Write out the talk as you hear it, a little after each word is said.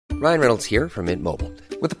Ryan Reynolds here from Mint Mobile.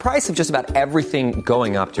 With the price of just about everything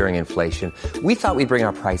going up during inflation, we thought we'd bring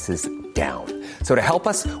our prices down. So to help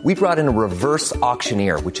us, we brought in a reverse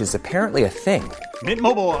auctioneer, which is apparently a thing. Mint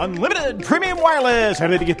Mobile Unlimited Premium Wireless. How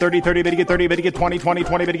to get 30, 30, bit to get 30, bit to get 20, 20,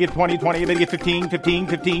 20, bit to get 20, 20, bit to get 15, 15,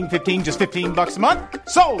 15, 15, just $15 a month?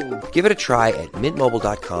 Sold! Give it a try at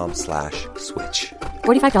mintmobile.com/switch.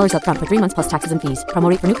 $45 up front for 3 months plus taxes and fees. Promo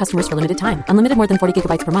rate for new customers for limited time. Unlimited more than 40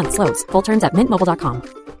 gigabytes per month. Slows full terms at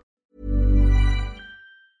mintmobile.com.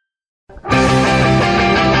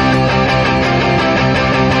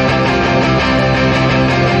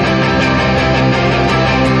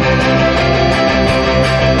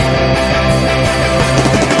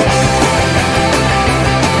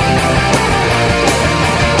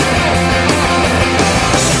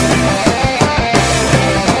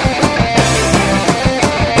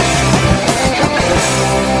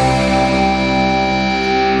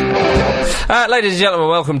 Ladies and gentlemen,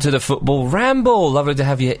 welcome to the Football Ramble. Lovely to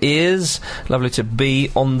have your ears. Lovely to be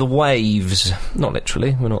on the waves. Not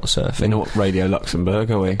literally, we're not surfing. We're not Radio Luxembourg,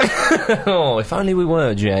 are we? Oh, if only we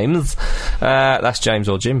were, James. That's James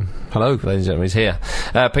or Jim. Hello. Ladies and gentlemen, he's here.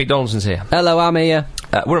 Pete Donaldson's here. Hello, I'm here.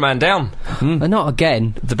 We're a man down. Not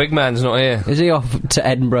again. The big man's not here. Is he off to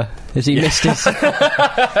Edinburgh? Has he missed his...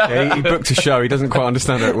 Yeah, he booked a show. He doesn't quite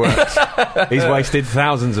understand how it works. He's wasted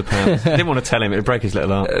thousands of pounds. I didn't want to tell him. It would break his little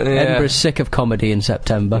heart. Edinburgh's sick of comedy in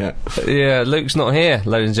September. Yeah, Luke's not here,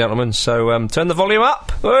 ladies and gentlemen, so turn the volume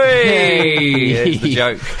up. Hey! There's the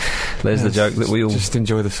joke. There's the joke that we all... Just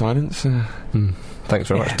enjoy the silence. Thanks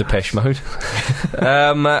very much, Depeche Mode.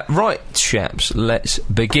 Right, chaps, let's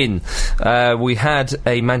begin. We had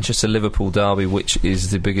a Manchester-Liverpool derby, which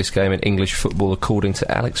is the biggest game in English football, according to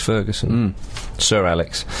Alex Ferguson. Sir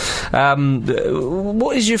Alex.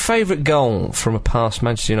 What is your favourite goal from a past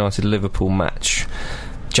Manchester United-Liverpool match?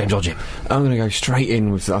 James or Jim? I'm going to go straight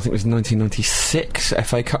in with, I think it was 1996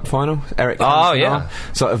 FA Cup final. Eric Cantona. Oh, yeah.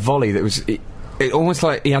 It's like a volley that was... It almost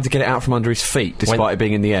like he had to get it out from under his feet, despite it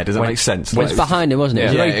being in the air. Does that make sense? It was behind him, wasn't it? It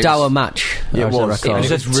was a very dour match. Yeah, it was. It was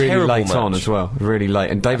just really late match. on as well. Really late.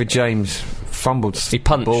 And David James fumbled he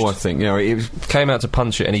punched. the ball, I think. Yeah, he came out to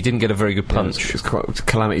punch it, and he didn't get a very good punch. It was quite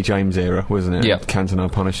Calamity James era, wasn't it? Yeah.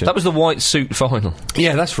 Cantona punishing. That was the white suit final.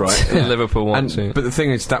 Yeah, that's right. The Liverpool white suit. But the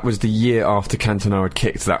thing is, that was the year after Cantona had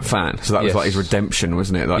kicked that fan, so that was like his redemption,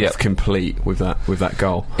 wasn't it? Like complete with that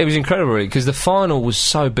goal. It was incredible, really, because the final was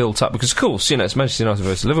so built up. Because, of course, it's Manchester United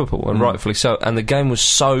versus Liverpool, and rightfully so. And the game was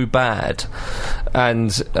so bad,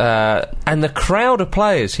 and the crowd of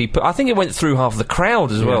players I think it went through half the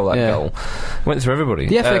crowd as well. That goal went through everybody.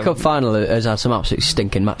 The FA Cup final has had some absolutely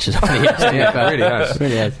stinking matches over the years. Yeah, it really has.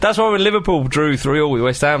 Really has. That's why when Liverpool drew 3-3 with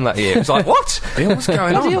West Ham that year, it's like, what? What's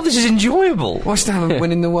going on? This is enjoyable. West Ham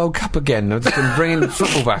winning the World Cup again. They've just been bringing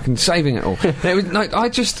football back and saving it all.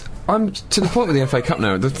 I'm to the point with the FA Cup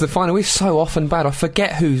now. The final is so often bad. I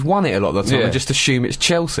forget who's won it a lot of the time. I just assume it's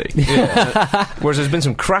Chelsea. Whereas there's been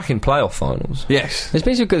some cracking playoff finals. Yes, there's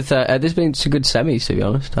been some good. There's been some good semis, to be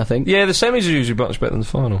honest. I think. Yeah, the semis are usually much better than the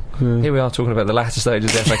final. Here we are talking about the latter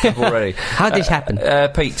stages of the FA Cup already. How did this happen,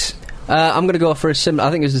 Pete? I'm going to go for a similar.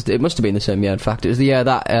 I think it must have been the same year. In fact, it was the year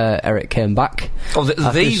that Eric came back. Oh, the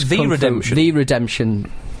redemption. The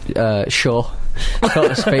redemption show, so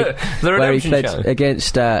to speak. The where he redemption played show.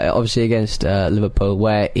 against Liverpool,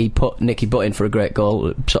 where he put Nicky Butt in for a great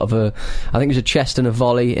goal. Sort of I think it was a chest and a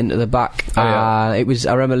volley into the back. It was.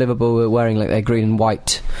 I remember Liverpool were wearing like their green and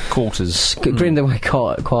white quarters. Green and white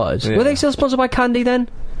quarters. Yeah. Were they still sponsored by Candy then?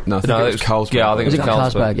 No, I think it was Carlsberg. Yeah, I think it was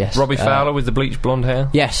Carlsberg, yes. Robbie Fowler with the bleached blonde hair.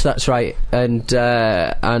 Yes, that's right. And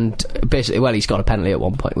basically, well, he scored a penalty at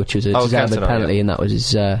one point, which was a deserved penalty, and that was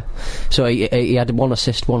his. So he had 1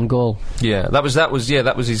 assist, 1 goal. Yeah, that was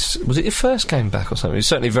his. Was it his first game back or something? It was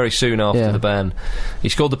certainly very soon after the ban. He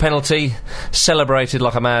scored the penalty, celebrated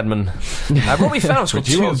like a madman. Robbie Fowler scored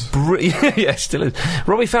two. Yeah, still is.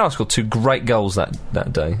 Robbie Fowler scored 2 great goals that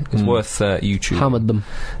day. It's worth YouTube. Hammered them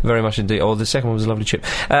very much indeed. Oh, the second one was a lovely chip.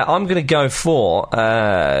 I'm going to go for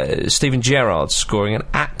Steven Gerrard scoring an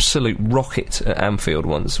absolute rocket at Anfield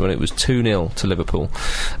once when it was 2-0 to Liverpool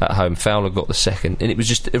at home. Fowler got the second, and it was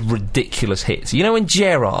just a ridiculous hit. You know when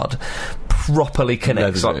Gerrard properly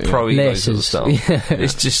connects like Pro Evo stuff?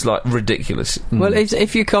 It's just like ridiculous. Well,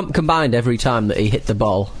 if you combined every time that he hit the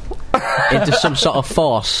ball into some sort of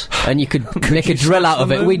force, and you could make a drill out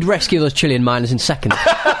of it, we'd rescue those Chilean miners in seconds.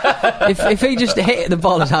 if he just hit the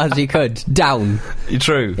ball as hard as he could down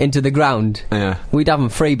True. into the ground, we'd have him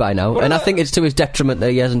free by now. And I think it's to his detriment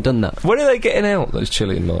that he hasn't done that. When are they getting out, those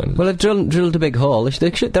Chilean mines? Well, they've drilled a big hole.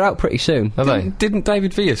 They're out pretty soon. Are they? Didn't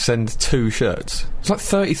David Villa send 2 shirts? It's like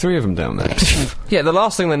 33 of them down there. Yeah, the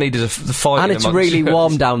last thing they need is the fight. And it's really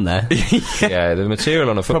warm down there. Yeah, the material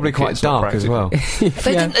on a football Probably quite kit's not dark as well.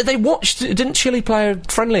 Didn't Chile play a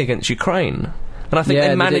friendly against Ukraine? And I think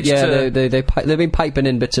they managed to... They've been piping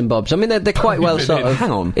in bits and bobs. I mean, they're quite well sort of...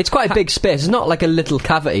 Hang on. It's quite a big space. It's not like a little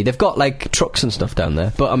cavity. They've got, like, trucks and stuff down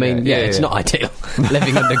there. But, I mean, it's not ideal.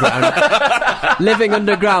 Living underground. Living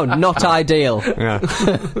underground, not ideal. Yeah.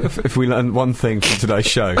 If we learn one thing from today's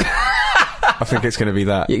show... I think it's going to be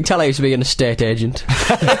that. You can tell I used to be an estate agent.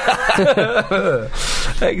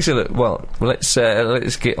 Excellent. Well, let's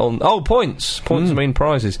get on. Oh, points mean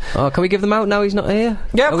prizes. Oh, can we give them out now he's not here?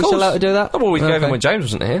 Yeah, of course. Are we still allowed to do that? Oh, well, we gave them when James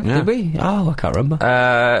wasn't here. Did we? Oh, I can't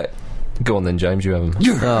remember. Go on then, James, you have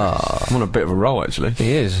them. I'm on a bit of a roll, actually.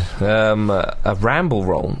 He is. A ramble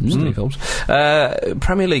roll, Steve Hobbs.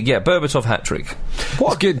 Premier League, Berbatov hat-trick.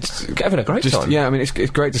 What good. Having a great time. Yeah, I mean, it's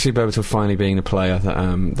great to see Berbatov finally being a player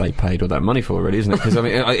that they paid all that money for, really, isn't it? Because, I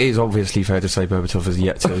mean, it is obviously fair to say Berbatov has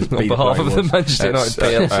yet to on behalf of the Manchester United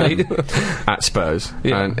PLC. At Spurs.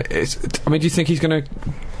 Yeah. And I mean, do you think he's going to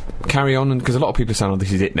carry on? Because a lot of people are saying,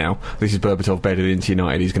 this is it now. This is Berbatov bedded into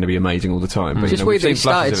United. He's going to be amazing all the time. But, it's just weird that he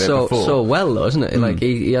started so well, though, isn't it? Like,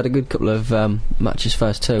 he had a good couple of matches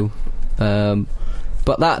first, too.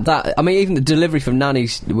 But that I mean, even the delivery from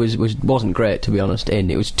Nani's wasn't great, to be honest.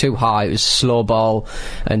 It was too high. It was slow ball,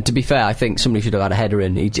 and to be fair, I think somebody should have had a header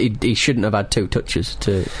in. He shouldn't have had 2 touches.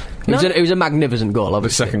 It was a magnificent goal.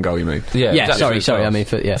 Obviously. The second goal, you mean? Yeah. Sorry. I mean,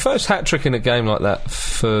 first hat trick in a game like that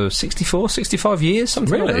for 65 years,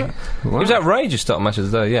 something really? like that. Wow. It was outrageous starting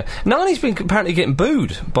matches there. Yeah, Nani's been apparently getting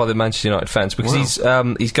booed by the Manchester United fans because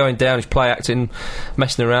he's going down, he's play acting,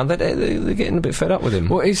 messing around. They're getting a bit fed up with him.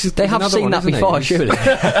 Well, they have seen that before, surely.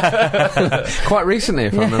 Quite recently,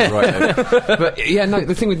 if I remember right. But yeah, no.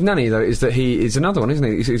 The thing with Nani though is that he is another one, isn't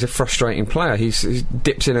he? He's a frustrating player. He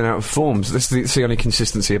dips in and out of forms. That's the only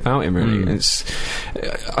consistency about him, really. It's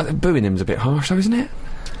booing him's a bit harsh, though, isn't it?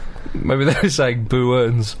 Maybe they were saying boo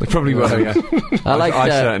earns. They probably were, yeah. I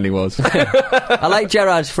certainly was. I like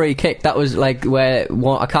Gerrard's free kick. That was like where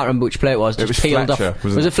I can't remember which play it was. Just peeled Fletcher, off.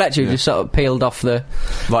 Was it Fletcher who just sort of peeled off the?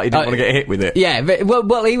 Like he didn't want to get hit with it. Yeah.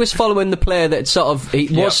 Well, he was following the player that sort of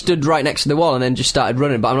was stood right next to the wall and then just started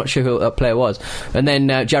running. But I'm not sure who that player was. And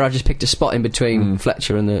then Gerrard just picked a spot in between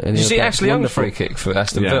Fletcher and the. Did you see Ashley Young the free kick for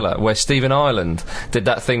Aston Villa, where Stephen Ireland did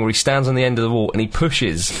that thing where he stands on the end of the wall and he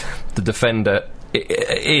pushes the defender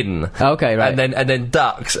in. Okay, right. And then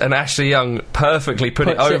ducks, and Ashley Young perfectly put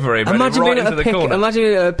it over him. Imagine right being into the corner. Imagine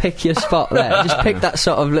being able to pick your spot there. Just pick that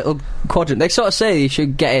sort of little quadrant. They sort of say you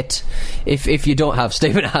should get it if you don't have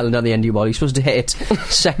Stephen Ireland on the end of your ball. You're supposed to hit it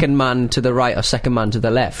second man to the right or second man to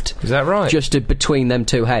the left. Is that right? Just between them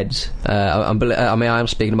two heads. I mean, I am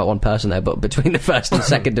speaking about one person there, but between the first and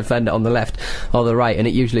second defender on the left or the right, and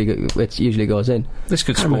it usually goes in. This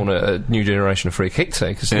could spawn a new generation of free kick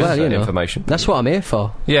takers. Well, you know, information. That's what I'm here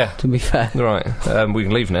for. Yeah. To be fair. Right. We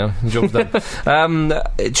can leave now. Job's done.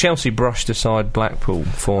 Chelsea brushed aside Blackpool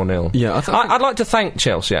 4-0. Yeah, I'd like to thank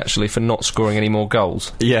Chelsea, actually, for not scoring any more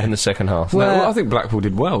goals in the second half. Well, I think Blackpool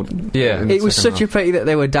did well. Yeah. It was such a pity that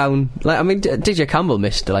they were down. Like, I mean, DJ Campbell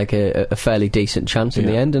missed like a fairly decent chance in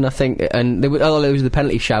the end, and I think, and it was the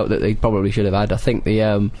penalty shout that they probably should have had. I think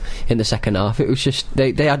in the second half, it was just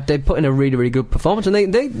they put in a really, really good performance,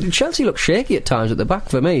 and Chelsea looked shaky at times at the back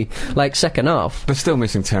for me. Like second half, they're still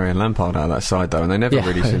missing Terry and Lampard out of that side though, and they never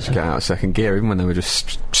really seemed to get out of second gear, even when they were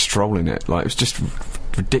just strolling it. Like, it was just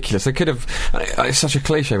ridiculous. They could have. It's such a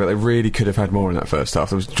cliche, but they really could have had more in that first half.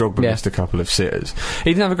 There was Drogba missed a couple of sitters.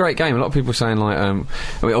 He didn't have a great game. A lot of people saying like, I mean,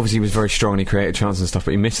 obviously he was very strong and he created chances and stuff,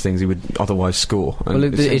 but he missed things he would otherwise score. Well,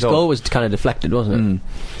 his goal was kind of deflected, wasn't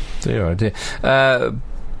it? Dear idea.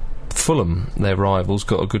 Fulham, their rivals,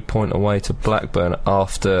 got a good point away to Blackburn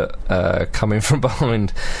after coming from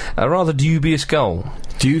behind a rather dubious goal.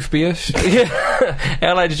 Dubious? Yeah.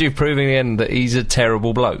 LA Juve proving in the end that he's a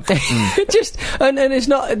terrible bloke. Just and it's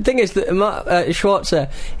not. The thing is that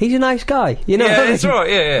Schwarzer, he's a nice guy. You know, yeah, that's right.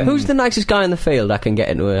 Yeah. Who's the nicest guy in the field? I can get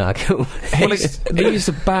into an argument. He's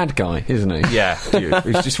a bad guy, isn't he? Yeah.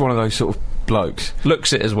 He's just one of those sort of blokes.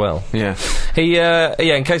 Looks it as well. Yeah. He,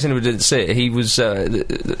 in case anybody didn't see it, he was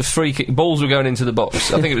free kick. Balls were going into the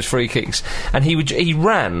box. I think it was free kicks, and he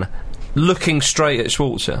ran looking straight at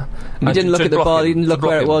Schwarzer. He didn't look at the ball, he didn't look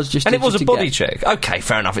where it was, and it was a body check. Okay,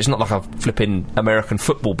 fair enough, it's not like a flipping American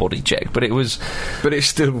football body check, but it was... But it's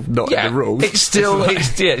still not in the rules. It's still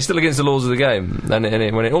it's still against the laws of the game.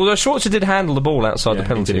 Although Schwarzer did handle the ball outside the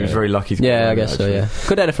penalty. He was very lucky to I guess so, yeah.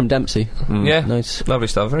 Good header from Dempsey. Yeah, nice. Lovely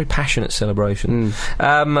stuff, very passionate celebration.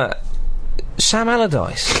 Sam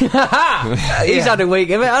Allardyce. He's had a week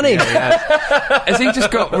of it, hasn't he? Yeah. Has he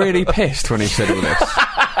just got really pissed when he said all this?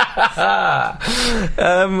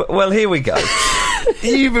 Well, here we go.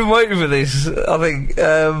 You've been waiting for this, I think.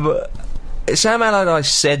 Sam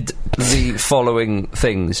Allardyce said the following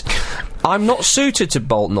things. I'm not suited to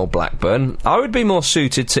Bolton or Blackburn. I would be more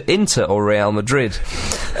suited to Inter or Real Madrid.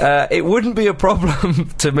 It wouldn't be a problem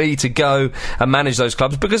to me to go and manage those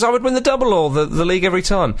clubs because I would win the double or the league every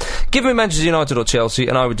time. Give me Manchester United or Chelsea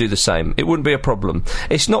and I would do the same. It wouldn't be a problem.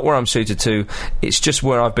 It's not where I'm suited to, it's just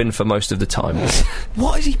where I've been for most of the time.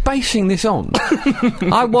 What is he basing this on?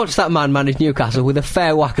 I watched that man manage Newcastle with a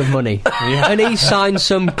fair whack of money. And he signed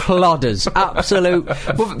some clodders. Absolute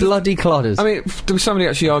bloody clodders. I mean, there was somebody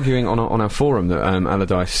actually arguing on our forum that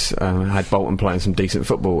Allardyce had Bolton playing some decent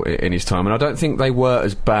football in his time, and I don't think they were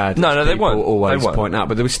as bad as they people weren't. always They weren't. point out,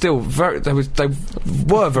 but there was still they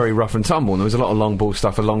were very rough and tumble, and there was a lot of long ball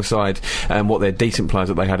stuff alongside what their decent players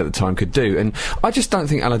that they had at the time could do, and I just don't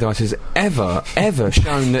think Allardyce has ever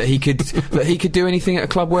shown that he could do anything at a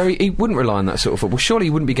club where he wouldn't rely on that sort of football. Surely he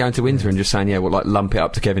wouldn't be going to Inter and just saying, lump it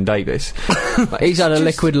up to Kevin Davis. He's had a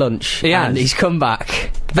liquid lunch, and he's come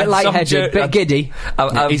back. A bit light-headed, bit giddy.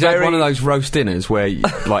 He's had one of those roast dinners where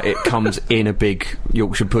it comes in a big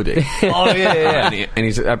Yorkshire pudding. Oh yeah. and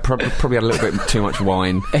he's probably had a little bit too much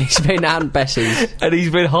wine. He's been Aunt Bessie's. And he's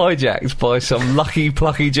been hijacked by some lucky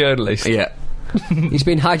plucky journalist. Yeah. He's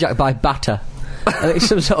been hijacked by batter. I think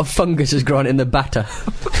some sort of fungus has grown in the batter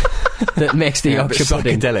that makes the Yorkshire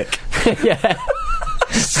pudding. Psychedelic. Yeah.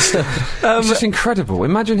 It's just incredible.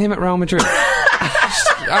 Imagine him at Real Madrid.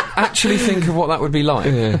 Actually think of what that would be like.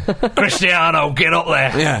 Yeah. Cristiano, get up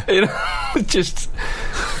there. Yeah. You know, just...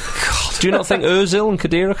 Do you not think Ozil and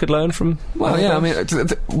Khedira could learn from... Well, yeah, I mean,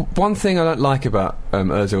 one thing I don't like about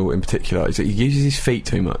Ozil in particular is that he uses his feet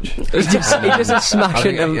too much. He doesn't smash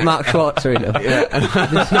into Mark Schwarzer enough. Yeah.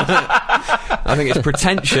 I think it's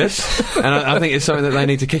pretentious, and I think it's something that they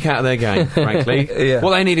need to kick out of their game, frankly. Yeah.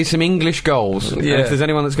 What they need is some English goals. Yeah. And if there's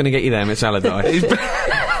anyone that's going to get you them, it's Allardyce.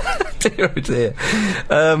 Dear, oh dear.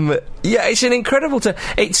 Yeah, it's an incredible...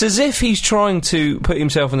 it's as if he's trying to put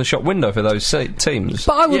himself in the shop window for those teams.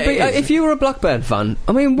 But I would be... if you were a Blackburn fan,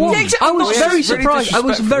 I mean, what? Yeah, exactly. I was very surprised. I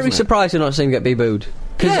was very isn't it? surprised to not see him get booed.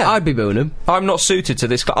 Because I'd be booing him. I'm not suited to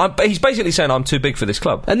this club. He's basically saying I'm too big for this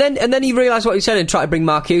club. And then he realised what he said and tried to bring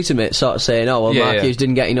Mark Hughes into it, sort of saying, Mark Hughes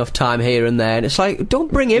didn't get enough time here and there. And it's like,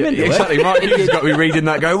 don't bring him into exactly. it. Mark Hughes got to be reading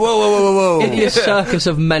that go, whoa. In your circus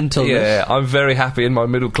of mentalness. Yeah, I'm very happy in my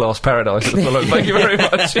middle-class paradise at the Fulham. Thank you very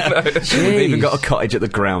much. You know. We've even got a cottage at the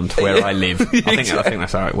ground where I live. I think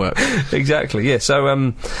that's how it works. Exactly, yeah. So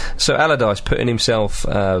Allardyce putting himself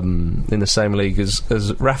in the same league as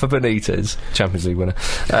Rafa Benitez, Champions League winner,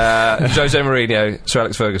 Jose Mourinho, Sir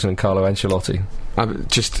Alex Ferguson and Carlo Ancelotti.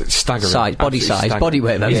 Just staggering. Body size, body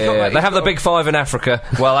weight. Yeah, they have the big five in Africa.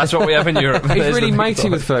 Well, that's what we have in Europe. He's really matey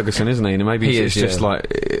with Ferguson, isn't he? And maybe it's just like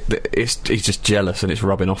he's just jealous and it's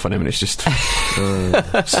rubbing off on him, and it's just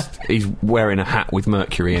he's wearing a hat with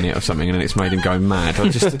mercury in it or something, and it's made him go mad.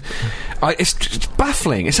 It's just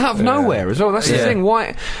baffling. It's out of nowhere as well. That's the thing.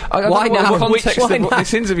 Why now? What the context of what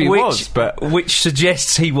this interview was, but which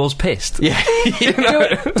suggests he was pissed. Yeah,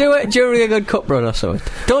 do it during a good cup run or something.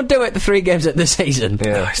 Don't do it the 3 games at the season.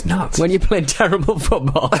 Yeah, it's nuts. When you're playing terrible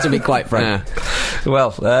football, to be quite frank. Yeah.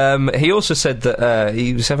 Well, he also said that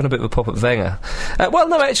he was having a bit of a pop at Wenger. Well,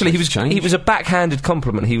 no, actually, he was a backhanded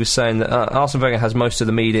compliment. He was saying that Arsene Wenger has most of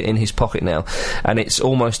the media in his pocket now, and it's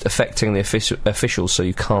almost affecting the officials, so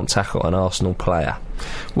you can't tackle an Arsenal player.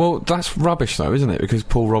 Well, that's rubbish, though, isn't it? Because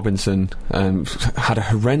Paul Robinson had a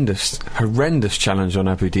horrendous challenge on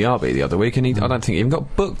Abu Dhabi the other week, and I don't think he even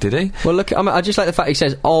got booked, did he? Well, look, I just like the fact he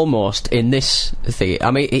says almost in this thing. I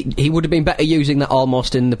mean, he would have been better using that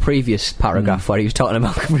almost in the previous paragraph where he was talking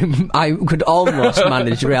about I could almost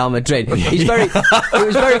manage Real Madrid.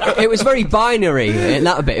 It was very binary in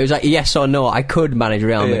that bit. It was like yes or no. I could manage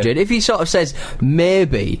Real Madrid. If he sort of says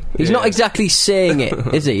maybe, he's not exactly saying it,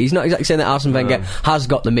 is he? He's not exactly saying that Arsene Wenger has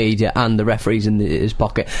got the media and the referees in his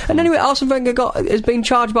pocket. And anyway, Arsene Wenger has been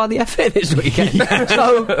charged by the FA this weekend.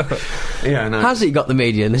 So, has he got the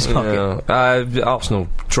media in his pocket? Arsenal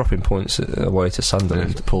dropping points away to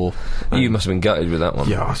Sunderland. It's poor. You must have been gutted with that one.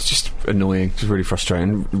 Yeah, it's just annoying. It's really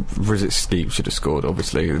frustrating. Rosicky should have scored,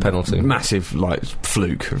 obviously. Penalty. Massive,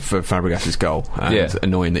 fluke for Fabregas's goal. And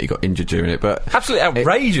annoying that he got injured during it. But absolutely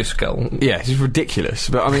outrageous goal. Yeah, it's ridiculous.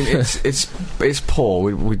 But, I mean, it's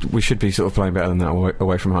poor. We should be sort of playing better than that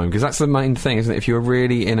away from home. Because that's the main thing, isn't it? If you're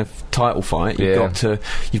really in a title fight, you've got to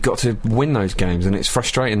win those games. And it's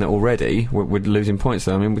frustrating that already we're losing points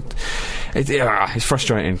there. I mean, it's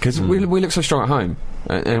frustrating because we look so strong at home.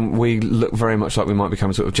 And we look very much like we might become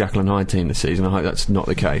a sort of Jekyll and Hyde team this season. I hope that's not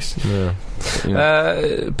the case. Yeah.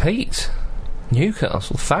 Pete,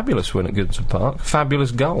 Newcastle, fabulous win at Goodison Park, fabulous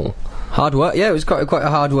goal. Hard work, yeah, it was quite a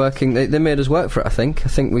hard working. They made us work for it, I think. I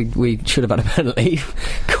think we should have had a penalty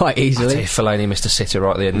quite easily. Fellaini missed a sitter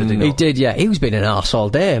right at the end, didn't he? He did, yeah. He was being an arse all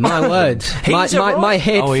day, my word. My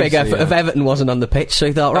hate figure of Everton wasn't on the pitch, so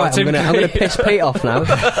he thought, right, I'm going to piss Pete off now.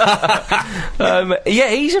 Yeah,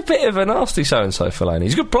 he's a bit of a nasty so-and-so, Fellaini.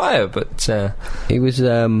 He's a good player, but... he was...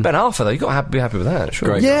 Ben Arthur, though, you've got to be happy with that,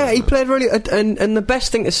 sure. Yeah, he played really... And the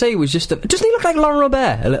best thing to see was just... doesn't he look like Laurent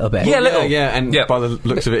Robert a little bit? Yeah, a little. Yeah, and by the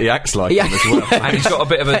looks of it, he acts like him as well. And he's got a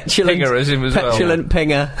bit of a pinger as him as well. Petulant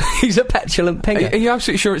pinger. He's a petulant pinger. Are you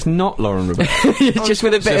absolutely sure it's not Lauren Robert? Just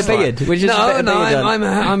with a bit of beard.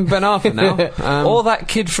 I'm Ben Arthur now. Or that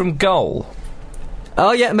kid from Goal.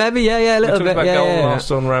 Oh yeah, maybe a little bit. Goal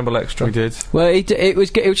last on Ramble Extra. We did. Well, it was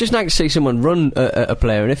just nice to see someone run a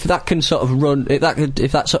player, and if that can sort of run,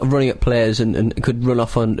 if that sort of running at players and could run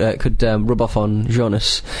off on, rub off on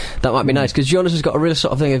Jonas, that might be nice because Jonas has got a real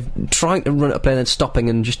sort of thing of trying to run at a player, then stopping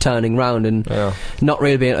and just turning round and not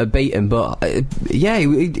really being able to beat him. But he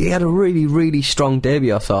had a really really strong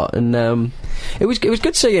debut, I thought, and it was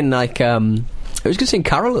good seeing it was good seeing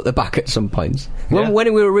Carroll at the back at some points. When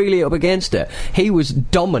we were really up against it, he was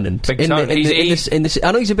dominant. In this,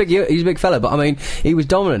 I know he's a big fella, but I mean, he was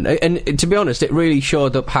dominant. And to be honest, it really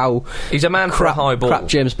showed up how he's a man for a high ball. Crap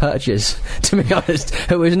James Purchase, to be honest,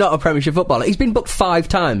 who is not a Premiership footballer. He's been booked 5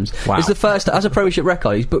 times. Wow. It's the first as a Premiership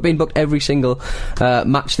record. He's been booked every single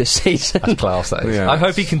match this season. That's class. That is. Yeah, I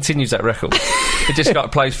hope he continues that record. He just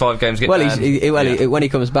plays 5 games. When he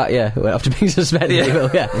comes back, after being suspended, he will.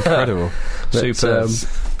 Yeah, incredible. Super.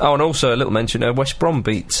 And also a little mention: West Brom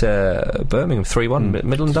beat Birmingham 3-1,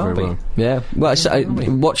 Midland Derby. Well. Yeah, well,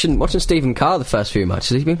 watching Stephen Carr the first few matches,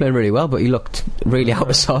 he's been playing really well, but he looked really out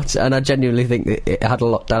of sorts, and I genuinely think that it had a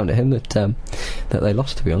lot down to him that they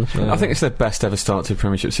lost. To be honest, I think it's their best ever start to a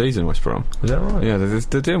Premiership season. West Brom. Is that right? Yeah,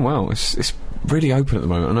 they're doing well. It's really open at the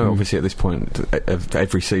moment. I know, obviously, at this point of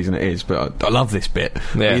every season it is, but I love this bit.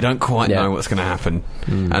 Yeah. You don't quite know what's going to happen,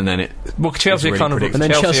 and then it. Well, Chelsea really kind of, and then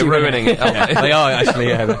Chelsea are ruining it. They are actually.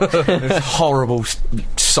 Yeah, this horrible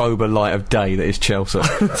sober light of day that is Chelsea.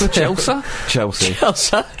 Chelsea. In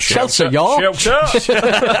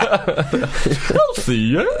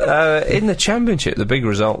the Championship, the big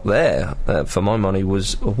result there, for my money,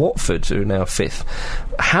 was Watford, who are now 5th,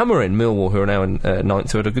 hammering Millwall, who are now in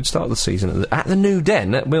 9th, who had a good start of the season at the New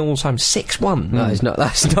Den at Millwall's home, 6-1.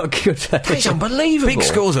 That's not good. It's unbelievable. Big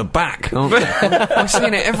scores are back, aren't they? I'm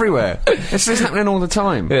seeing it everywhere. It's happening all the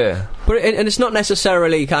time. Yeah, but it's not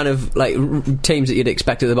necessarily kind of like teams that you'd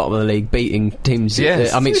expect at the bottom of the league beating teams.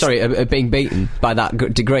 Yes. Being beaten by that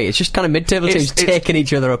degree. It's just kind of mid-table teams taking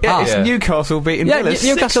each other apart. Yeah, it's Newcastle beating Villa.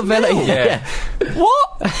 Newcastle Villa. Yeah.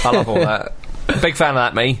 What? I love all that. Big fan of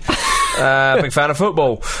that, me. Big fan of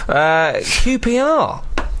football. QPR.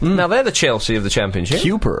 Now they're the Chelsea of the Championship.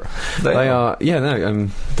 Cooper. They are. Yeah, no,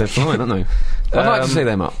 they're fine, aren't they? I'd like to see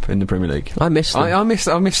them up in the Premier League. I miss them. I miss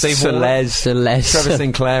Celez, Trevor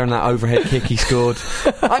Sinclair, and that overhead kick he scored.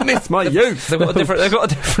 I miss my youth. They've got a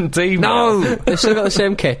different team. No, they've still got the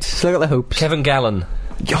same kit. Still got the hoops. Kevin Gallen.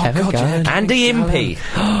 Andy Impey.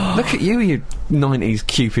 Look at you 90s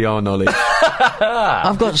QPR knowledge.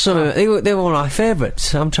 I've got some. They were one of my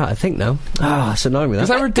favourites. I'm trying to think now. It's annoying me. Was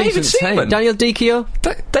that a decent team? Daniel Dicchio.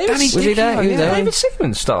 Was he there? David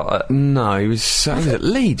Seaman started. No, he was at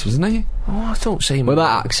Leeds, wasn't he? Oh, I thought Seaman. With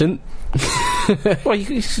that accent. Well,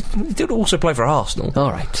 he did also play for Arsenal.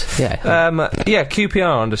 All right. Yeah.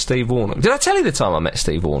 QPR under Steve Warnock. Did I tell you the time I met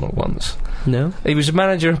Steve Warnock once? No. He was a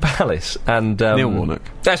manager of Palace and Neil Warnock.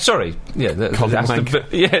 Sorry. Yeah. Colin Wank.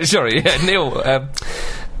 Sorry. Yeah.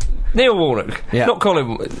 Neil Warnock, not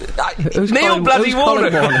Colin. Neil bloody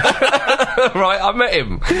Warnock. Right, I met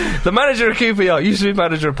him. The manager of QPR used to be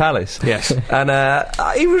manager of Palace. Yes, and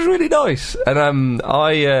he was really nice. And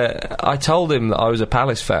I told him that I was a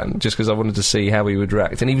Palace fan just because I wanted to see how he would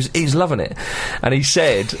react, and he was loving it. And he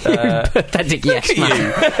said, "Pathetic, yes,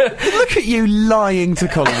 man. Look at you lying to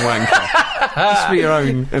Colin Wanker." Just for your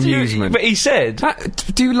own amusement. But he said...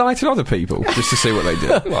 Do you lie to other people just to see what they do?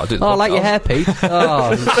 Well, I did I like your hair, Pete.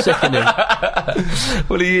 Oh, sickening.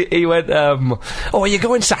 Well, he went, oh, you're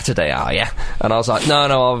going Saturday, are you? And I was like,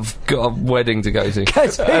 no, I've got a wedding to go to.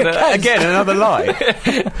 Again, another lie.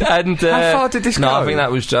 And how far did this go? No, I think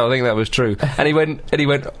that was true. And he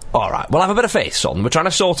went, all right, we'll have a bit of faith, son. We're trying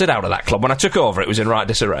to sort it out of that club. When I took over, it was in right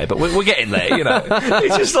disarray, but we're getting there, you know.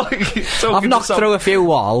 It's just like talking I've knocked through a few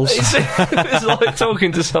walls. It's like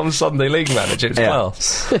talking to some Sunday League manager. It's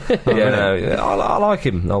class. I like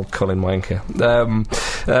him, old Colin Wanker.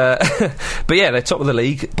 But yeah, they're top of the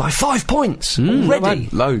league by 5 points already.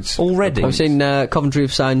 Loads already. I've seen Coventry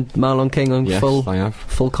have signed Marlon King on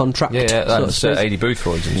full contract. Yeah, that's Adi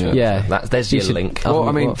Boothroyd. There's your link. Well,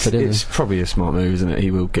 I mean, it's probably a smart move, isn't it?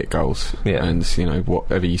 He will get goals. Yeah. And, you know,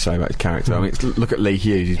 whatever you say about his character. I mean, look at Lee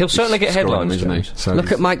Hughes. He'll certainly get headlines, isn't he? So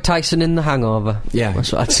look at Mike Tyson in The Hangover. Yeah.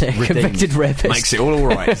 That's what I'd say. Convicted rapist. Makes it all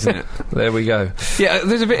right, isn't it? There we go. Yeah,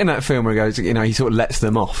 there's a bit in that film where he goes, you know, he sort of lets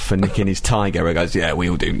them off for nicking his tiger, where he goes, yeah, we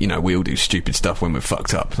all do stupid stuff when we're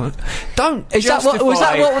fucked up. Like, was that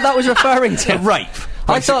what that was referring to? Rape.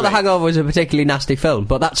 I thought The Hangover was a particularly nasty film,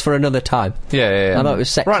 but that's for another time. Yeah. I thought it was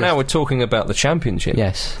sexist. Right now we're talking about the Championship.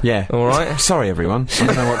 Yes. Yeah. All right. Sorry, everyone. I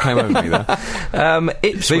don't know what came over me there.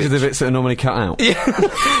 Ipswich. These are the bits that are normally cut out. Yeah.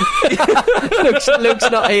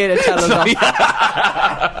 Luke's not here to tell us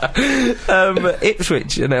that.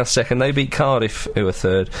 Ipswich are now second. They beat Cardiff, who are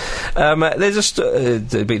third.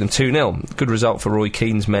 They beat them 2-0. Good result for Roy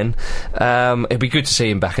Keane's men. It'd be good to see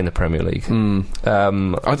him back in the Premier League.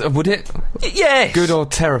 Would it? Yes. Good or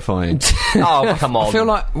terrifying? Oh, come on. I feel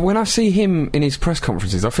like when I see him in his press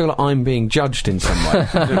conferences, I feel like I'm being judged in some way.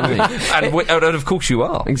 and of course you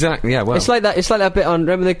are. Exactly. Yeah. Well, it's like that bit on.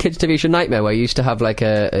 Remember the kids' TV show Nightmare, where you used to have like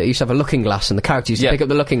a looking glass, and the character used to pick up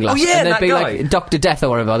the looking glass, and there'd be like Dr. Death or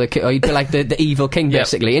whatever, or he'd be like the evil king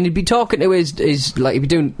basically, and he'd be talking to his like he'd be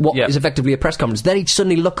doing what is effectively a press conference. Then he'd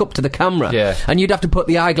suddenly look up to the camera, and you'd have to put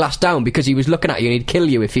the eyeglass down because he was looking at you, and he'd kill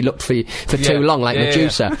you if he looked for too long, like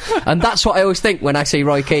Medusa. And that's what I always think when I see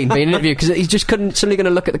Roy Keane being interviewed, because he just couldn't suddenly going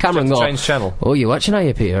to look at the camera and go, change channel. Oh, you watching, are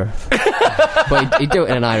you, Peter? But he'd do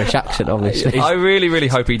it in an Irish accent, obviously. I really, really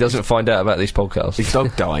hope he doesn't find out about these podcasts. His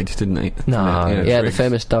dog died, didn't he? No, the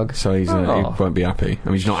famous dog. So he won't be happy. I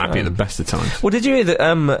mean, he's not happy at the best of times. Well, did you hear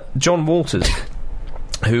that John Walters,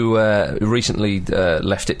 who recently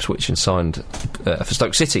left Ipswich and signed for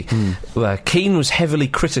Stoke City, Keane was heavily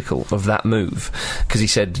critical of that move, because he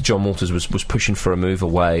said John Walters was pushing for a move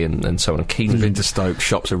away and so on. And Keane was into Stoke,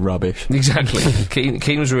 shops are rubbish. Exactly.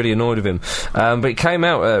 Keane was really annoyed with him. But it came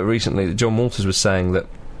out recently that John Walters was saying that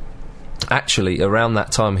actually around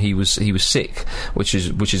that time he was sick, which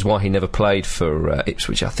is why he never played for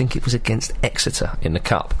Ipswich. I think it was against Exeter in the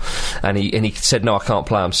cup, and he said, no, I can't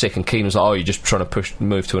play, I'm sick. And Keane was like, oh, you're just trying to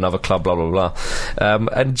move to another club, blah blah blah.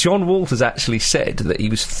 And John Walters actually said that he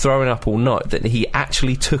was throwing up all night, that he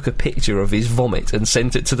actually took a picture of his vomit and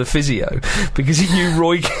sent it to the physio because he knew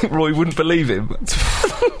Roy wouldn't believe him.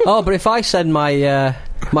 Oh, but if I send my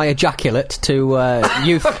ejaculate to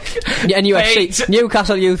NUFC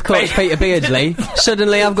Newcastle youth coach Peter Beardsley,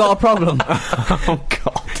 suddenly I've got a problem. Oh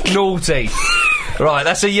God, naughty. Right,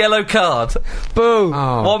 that's a yellow card. Boom.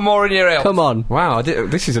 Oh. One more in your help. Come on. Wow,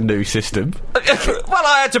 this is a new system. Well,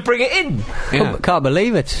 I had to bring it in. Yeah. Can't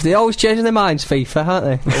believe it. They're always changing their minds, FIFA, aren't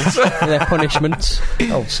they? Their punishments.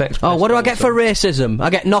 What do I get for racism?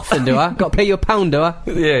 I get nothing, do I? Got to pay you £1, do I?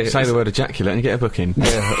 Yeah. Say the word ejaculate and you get a booking.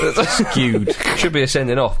 Yeah. Skewed. Should be a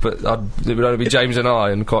sending off, but it would only be James and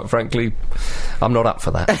I, and quite frankly, I'm not up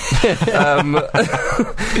for that.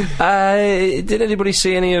 Did anybody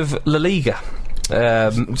see any of La Liga?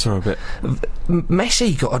 Sorry, a bit.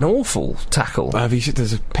 Messi got an awful tackle.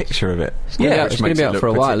 There's a picture of it. Yeah, it's going to be out for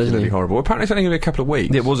a while, isn't it? Horrible. Apparently, it's only going to be a couple of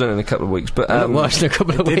weeks. It wasn't in a couple of weeks, but worse in a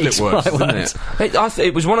couple of weeks. It did look worse, didn't it?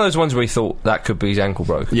 It was one of those ones where he thought that could be his ankle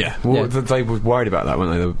broken. Yeah, well, they were worried about that,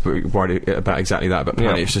 weren't they? They were worried about exactly that, but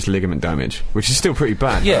apparently it's just ligament damage, which is still pretty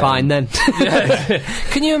bad. Yeah, fine then.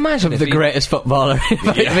 Can you imagine the greatest footballer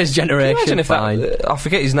of his generation? Can you imagine if I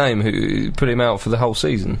forget his name, who put him out for the whole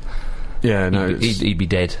season? Yeah, no, he'd be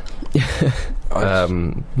dead.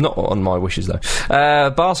 Not on my wishes though.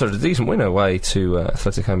 Barca had a decent win away to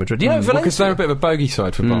Atletico Madrid. You know, Valencia, because they're a bit of a bogey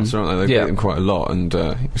side for Barca, aren't they? They beat them quite a lot, and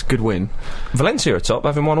it was a good win. Valencia are top,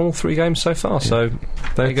 having won all 3 games so far. Yeah. So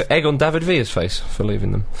there you go. Egg on David Villa's face for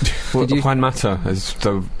leaving them. Well, Juan Mata,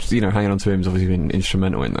 hanging on to him, has obviously been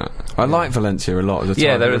instrumental in that. I like Valencia a lot.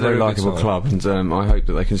 They're a very likeable club, and I hope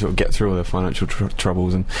that they can sort of get through all their financial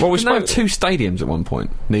troubles. And they had 2 stadiums at one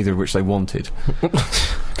point, neither of which they wanted.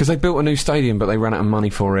 Because they built a new stadium, but they ran out of money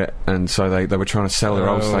for it, and so they were trying to sell their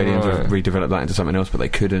old stadium to redevelop that into something else, but they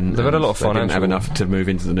couldn't. They've had a lot of financial. They didn't have enough to move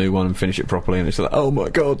into the new one and finish it properly, and it's like, oh my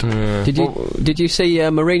god. Did you see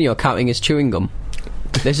Mourinho counting his chewing gum?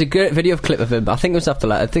 There's a great video clip of him. I think it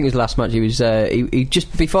was last match. He was he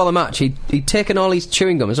just before the match he'd taken all his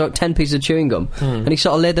chewing gum. It was like 10 pieces of chewing gum, and he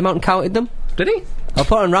sort of laid them out and counted them. Did he? I'll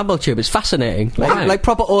put it on RambleTube. It's fascinating, like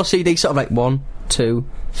proper OCD, sort of like 1, 2,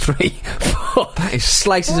 3, 4. That is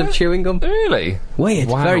slices of chewing gum. Really? Weird.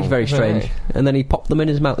 Wow. Very, very strange. Right. And then he popped them in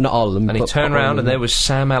his mouth. Not all of them. And he turned round and there was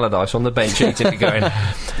Sam Allardyce on the bench eating it going,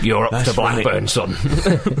 "You're up to Blackburn, son."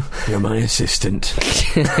 You're my assistant.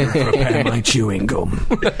 Prepare my chewing gum.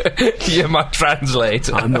 You're my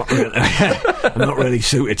translator. I'm not really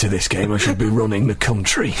suited to this game. I should be running the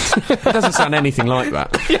country. It doesn't sound anything like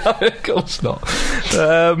that. Yeah, of course not.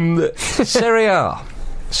 Serie A.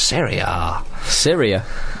 Syria.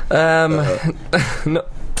 No.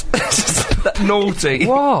 Naughty.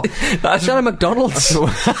 What? That's Johnny McDonald's.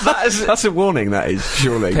 That's a warning, that is,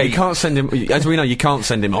 surely. Pete. You can't send him, as we know, you can't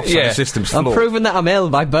send him off, so the system's flawed. I'm proving that I'm ill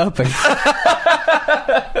by burping.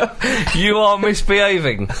 You are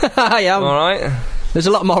misbehaving. I am. Alright? There's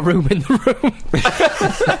a lot more room in the room.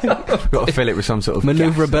 Got to fill it with some sort of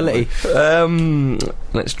manoeuvrability.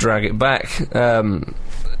 Let's drag it back.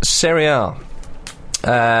 Serie A.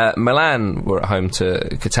 Milan were at home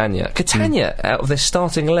to Catania. Out of their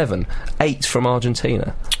starting 11, 8 from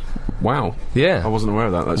Argentina. Wow. Yeah. I wasn't aware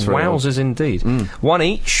of that. That's very wowzers indeed. 1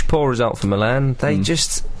 each, poor result for Milan. They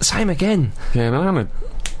just... Same again. Yeah, Milan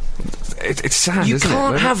it's sad, you isn't it? You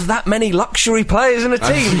can't have that many luxury players in a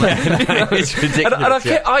team. It's ridiculous.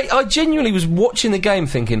 And I genuinely was watching the game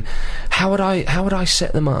thinking, how would I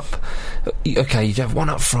set them up? Okay, you'd have 1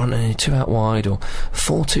 up front and 2 out wide, or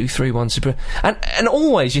 4-2-3-1 super. And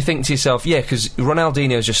always you think to yourself, yeah, because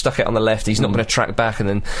Ronaldinho's just stuck it on the left. He's not going to track back, and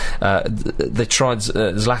then they tried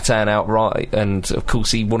Zlatan out right, and of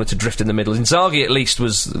course he wanted to drift in the middle. Inzaghi at least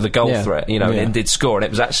was the goal threat, and did score, and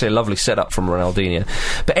it was actually a lovely setup from Ronaldinho.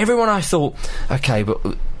 But everyone, I thought, okay, but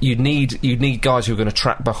you need guys who are going to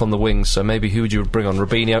track back on the wings. So maybe who would you bring on?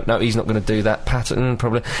 Robinho? No, he's not going to do that. Pato,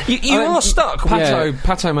 probably. You are stuck.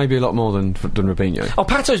 Pato may be a lot more than Robinho. Oh,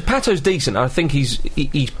 Pato's decent. I think he's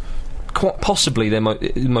quite possibly their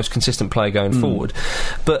most consistent player going forward.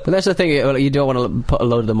 But that's the thing. You don't want to put a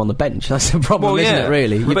load of them on the bench. That's the problem, isn't it?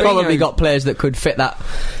 Really, you've probably got players that could fit that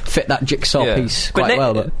jigsaw piece quite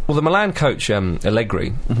well. Well, the Milan coach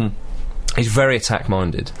Allegri. He's very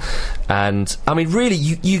attack-minded, and I mean, really,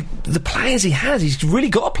 the players he has, he's really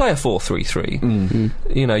got to play a 4-3-3.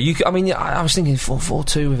 I was thinking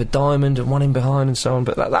 4-4-2 with a diamond and 1 in behind and so on,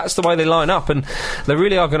 but that's the way they line up, and they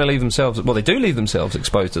really are going to leave themselves. Well, they do leave themselves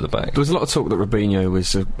exposed to the back. There was a lot of talk that Robinho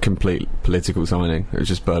was a complete political signing. It was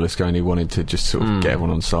just Berlusconi wanted to just sort of get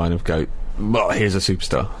everyone on side and go, well, here's a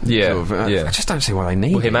superstar. Yeah, I just don't see why they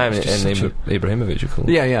need him and Ibrahimovic, of course.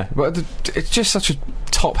 Yeah. But it's just such a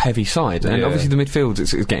top-heavy side, and obviously the midfield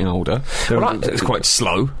is getting older. It's quite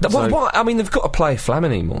slow. I mean, they've got to play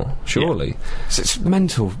Flamini more, surely. Yeah. It's a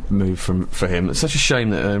mental move for him. It's such a shame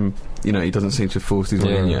that he doesn't seem to have forced his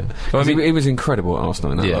way in yet. Well, I mean, he was incredible at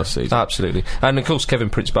Arsenal in that last season. Absolutely. And of course Kevin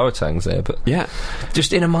Prince Boateng's there, but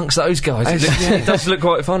just in amongst those guys, it does look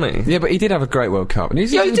quite funny. Yeah, but he did have a great World Cup, and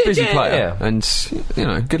he's a busy player, and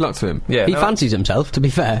good luck to him. Yeah, he fancies himself, to be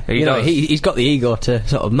fair. He's got the ego to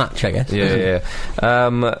sort of match, I guess. Yeah.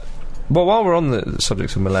 Well, while we're on the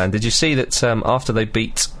subject of Milan, did you see that after they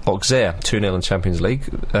beat Auxerre 2-0 in Champions League,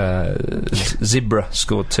 Zibra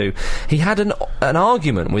scored 2. He had an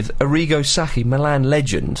argument with Arrigo Sacchi, Milan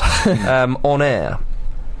legend, on air.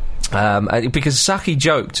 Because Sacchi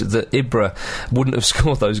joked that Ibra wouldn't have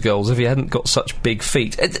scored those goals if he hadn't got such big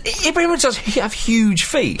feet. Ibra does have huge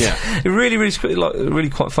feet. Yeah. It really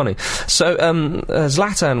quite funny. So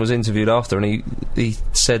Zlatan was interviewed after, and he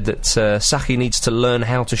said that Sacchi needs to learn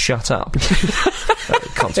how to shut up.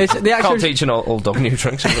 Can't teach an old dog new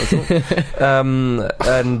tricks. And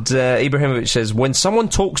Ibrahimovic says, when someone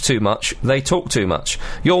talks too much, they talk too much.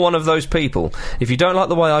 You're one of those people. If you don't like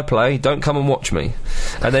the way I play, don't come and watch me.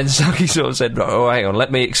 And then Sacchi sort of said, oh, hang on,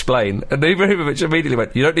 let me explain. And Ibrahimovic immediately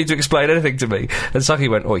went, you don't need to explain anything to me. And Sacchi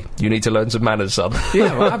went, oi, you need to learn some manners, son.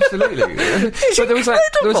 Yeah, well, absolutely. But there was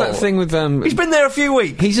that thing with... he's been there a few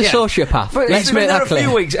weeks. He's a sociopath. But he's been there a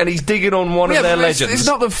few weeks, and he's digging on one of their legends. It's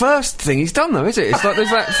not the first thing he's done, though, is it? It's like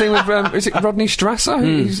there's that thing with... is it Rodney Strasser?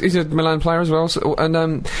 He's a Milan player as well. So,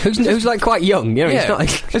 and who's like quite young. He's not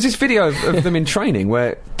there's this video of them in training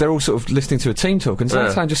where they're all sort of listening to a team talk, and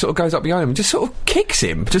Zlatan just sort of goes up behind him and just sort of kicks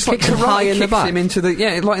him. Just like high in the back. Him into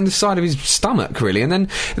like in the side of his stomach, really. And then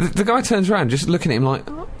the guy turns around, just looking at him like,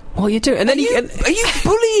 what are you doing? And then are you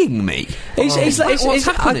bullying me? What's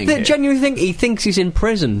happening I here? genuinely think he thinks he's in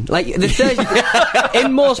prison. Like,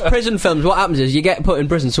 in most prison films, what happens is you get put in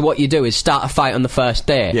prison, so what you do is start a fight on the first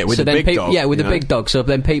day. Yeah, with so the big dog. Yeah, with the big dog, so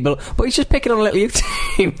then people... But he's just picking on a little youth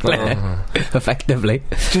team player, effectively.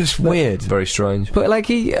 Just weird. Very strange. But,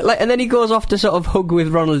 and then he goes off to sort of hug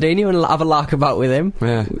with Ronaldinho and have a lark about with him.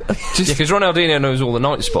 Yeah. Because Ronaldinho knows all the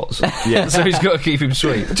night spots. Yeah. So he's got to keep him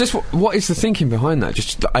sweet. Just what is the thinking behind that?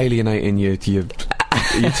 Just alienating your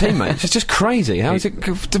teammates. It's just crazy. How is it?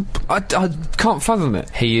 I can't fathom it.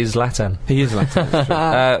 He is Zlatan. He is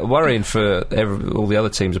Zlatan. Worrying for all the other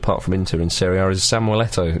teams apart from Inter in Serie A is Samuel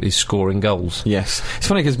Eto'o is scoring goals. Yes. It's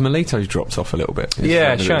funny because Milito's dropped off a little bit.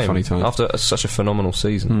 It's shame. Funny time. After such a phenomenal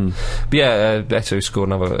season. But yeah, Eto'o scored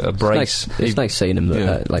another brace. It's nice seeing him,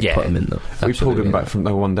 put him in, though. We pulled him back from...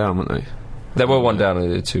 They were 1 down, weren't they? They were 1 down,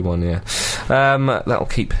 2-1, yeah. That'll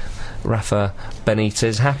keep Rafa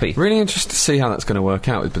Benitez happy. Really interested to see how that's going to work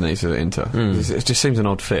out with Benitez at Inter. It just seems an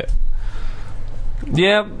odd fit.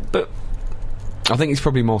 Yeah, but... I think he's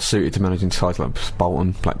probably more suited to managing sides like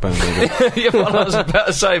Bolton, Blackburn. Yeah, well, I was about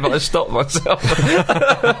to say, but I stopped myself.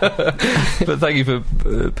 But thank you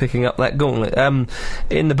for picking up that gauntlet.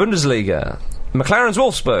 In the Bundesliga... McLaren's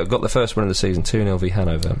Wolfsburg got the first win of the season, 2-0 v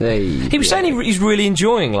Hanover. He was saying he's really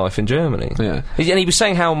enjoying life in Germany. Yeah. And he was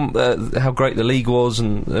saying how great the league was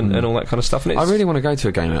and all that kind of stuff. And I really want to go to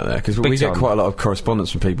a game out there because we get quite a lot of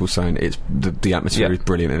correspondence from people saying it's the atmosphere is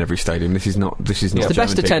brilliant in every stadium. This is not. It's the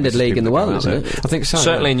best attended league in the world, isn't it? I think so.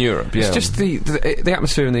 Certainly in Europe. Yeah. It's just the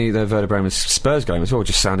atmosphere in the Werder Bremen Spurs game as well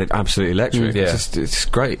just sounded absolutely electric. Yeah. It's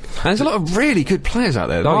great. And there's a lot of really good players out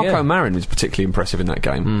there. Marco Marin was particularly impressive in that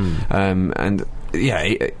game. And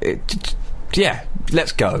yeah,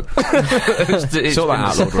 let's go. Sort that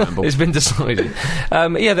out, Lord Ramble. It's been decided.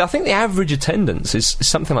 I think the average attendance is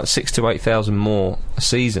something like 6,000 to 8,000 more a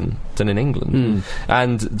season than in England,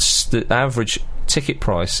 and the average ticket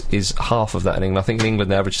price is half of that in England. I think in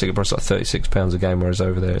England the average ticket price is like £36 a game, whereas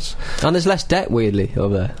over there it's... And there's less debt, weirdly,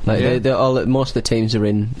 over there. Most of the teams are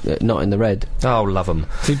not in the red. Oh, love them.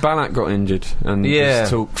 See, Ballack got injured, and there's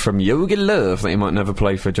talk from Jogi Löw that he might never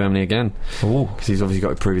play for Germany again. Because he's obviously got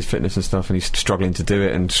to prove his fitness and stuff, and he's struggling to do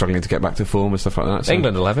it and struggling to get back to form and stuff like that. So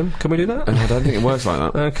England will have him. Can we do that? And I don't think it works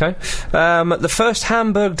like that. Okay. The first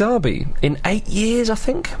Hamburg derby in 8 years, I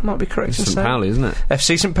think, might be correct. St. Pauli, isn't it?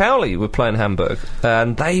 FC St. Pauli were playing Hamburg,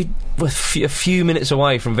 and they were a few minutes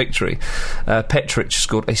away from victory. Petric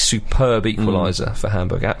scored a superb equaliser for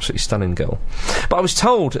Hamburg, absolutely stunning goal. But I was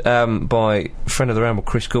told by a friend of the Ramble,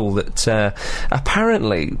 Chris Gould, that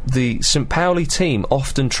apparently the St. Pauli team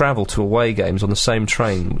often travel to away games on the same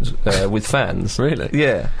train with fans. Really?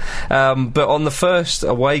 Yeah. But on the first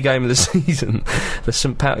away game of the season, the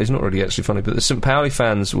St. Pauli... It's not really actually funny, but the St. Pauli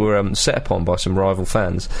fans were set upon by some rival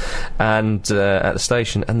fans and at the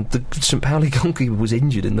station, and the St. Pauli goalkeeper was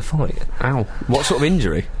injured in the fight. Ow. What sort of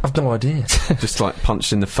injury? I've no idea. Just like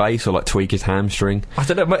punched in the face or like tweak his hamstring? I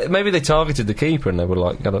don't know. Maybe they targeted the keeper and they were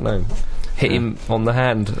like, I don't know, hit him on the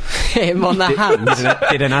hand. Hit him on the hand?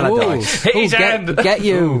 Did an Allardyce. Hit his hand! Get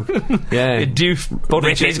you! Yeah.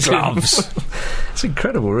 Rip his gloves. It's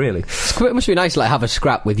incredible, really. It must be nice to have a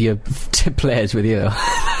scrap with your players with you.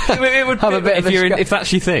 It would have a bit if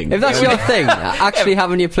that's your thing. If that's your thing, actually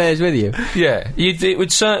having your players with you. Yeah,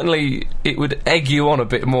 it would egg you on a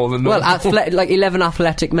bit more than normal. Well, like 11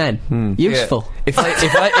 athletic men. Useful. Yeah.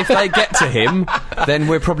 If they get to him, then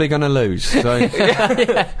we're probably going to lose. So.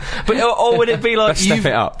 Yeah. But or would it be like step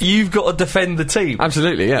it up. You've got to defend the team?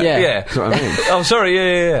 Absolutely, yeah. That's what I mean. Oh, sorry,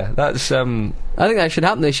 yeah. That's I think that should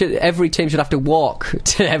happen. Every team should have to walk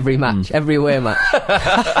to every match, every away match.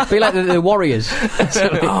 Be like the Warriors.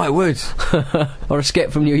 Oh, it would. Or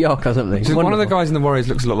Escape from New York or something. So one of the guys in the Warriors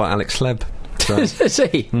looks a lot like Alex Sleb. So.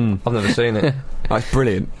 See? I've never seen it. Oh, it's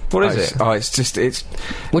brilliant. What is it? Oh, it's...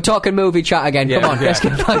 We're talking movie chat again. Come on, let's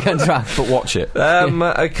get back on track. But watch it.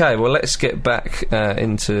 Okay, well, let's get back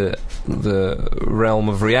into the realm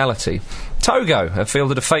of reality. Togo have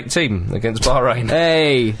fielded a fake team against Bahrain.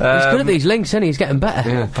 Hey, he's good at these links, isn't he? He's getting better.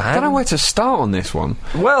 Yeah. I don't know where to start on this one.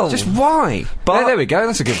 Well, just why? There we go.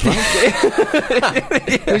 That's a good point.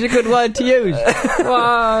 It's a good word to use.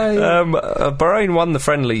 Why? Bahrain won the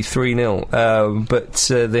friendly 3-0, but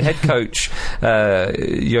the head coach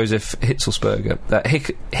Josef Hickersberger,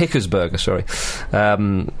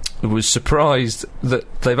 was surprised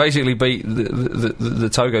that they basically beat the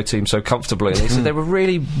Togo team so comfortably, and he said they were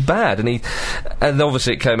really bad, and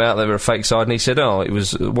obviously it came out they were a fake side, and he said, it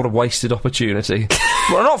was what a wasted opportunity.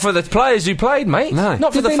 Well, not for the players who played, mate. No.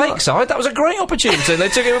 Not for the fake side. That was a great opportunity, and they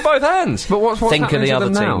took it with both hands. But what's think happening of the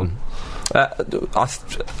to other them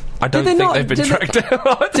team. I don't think they've been tracked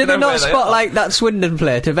down. Did they not spot like that Swindon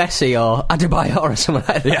player to Vessi or Adebayor or something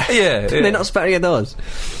like that? Yeah. Did they not spot any of those?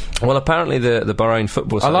 Well, apparently the Bahrain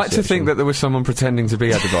Football Association... I like to think that there was someone pretending to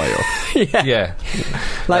be Adebayor. Yeah.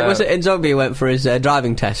 Like, was it Nzongi who went for his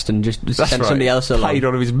driving test and just sent somebody else along? Paid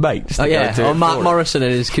one of his mates. Oh, yeah. Or Mark Morrison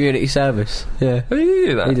in his community service. Yeah. Oh, you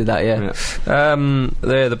did that? He did that, yeah.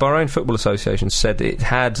 The Bahrain Football Association said it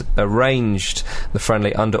had arranged the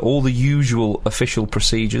friendly under all the usual official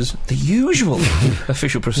procedures. The usual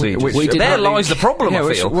official procedures. There lies the problem,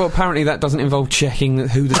 I feel. Well, apparently that doesn't involve checking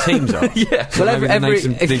who the teams are. Yeah. So well, they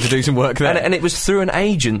need to do some work there. And it was through an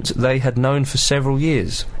agent they had known for several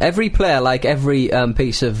years. Every player, like every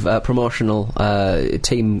piece of promotional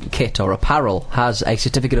team kit or apparel, has a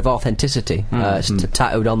certificate of authenticity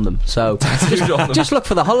tattooed on them. So just look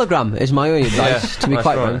for the hologram, is my only advice, to be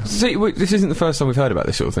quite frank. See, this isn't the first time we've heard about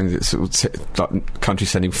this sort of thing. It's sort of like countries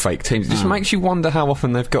sending fake teams. It just makes you wonder how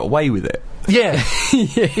often they've got away with it. Yeah.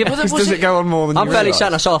 But does it go on more than I'm fairly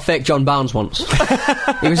certain I saw a fake John Barnes once.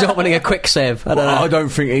 He was opening a quick save. I don't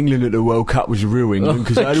think England at the World Cup was real England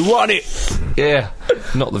because they won it. Yeah.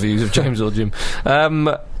 Not the views of James or Jim.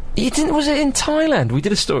 Was it in Thailand? We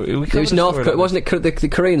did a story. It was wasn't it the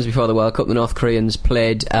Koreans before the World Cup? The North Koreans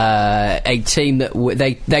played a team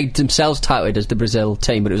that they themselves touted as the Brazil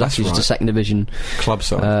team, but it was actually just a second division club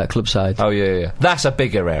side. Oh yeah. That's a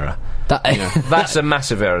bigger error. That's a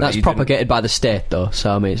massive error. That's propagated by the state, though.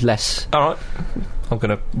 So I mean, it's less. All right. I'm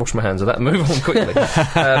going to wash my hands of that and move on quickly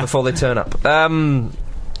before they turn up.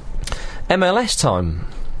 MLS time.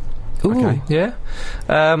 Ooh. Okay. Yeah.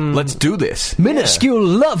 Let's do this. Minuscule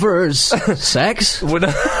lovers. Sex.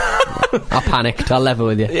 I panicked. I'll level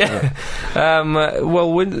with you. Yeah.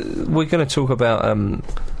 Well, we're going to talk about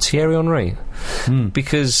Thierry Henry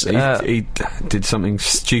because he did something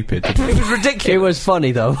stupid. It was ridiculous. It was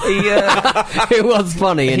funny though. It was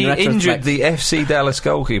funny. He injured the FC Dallas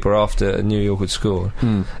goalkeeper after New York had scored.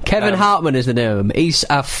 Kevin Hartman is the name of him. He's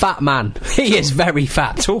a fat man. He is very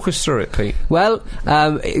fat. Talk us through it, Pete. Well,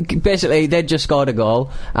 basically they'd just scored a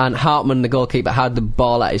goal, and Hartman, the goalkeeper, had the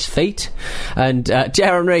ball at his feet, and Thierry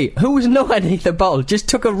Henry, who was nowhere near the ball, just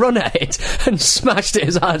took a run at it and smashed it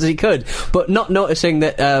as hard as he could, but not noticing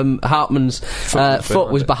that Hartman's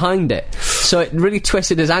foot was behind it, so it really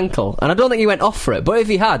twisted his ankle, and I don't think he went off for it, but if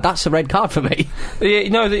he had, that's a red card for me. Yeah,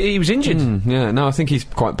 no, he was injured. I think he's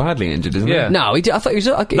quite badly injured, isn't he? No, I thought he was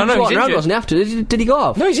walking around, wasn't he, after? Did he go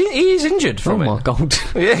off? No, he is injured from it. Oh my God.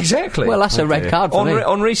 Yeah, exactly. Well, that's a red card for me.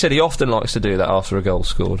 Henry said he often likes to do that after a goal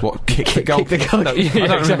scored. What, kick the goal? No, I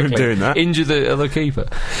don't remember him doing that. Injure the other keeper.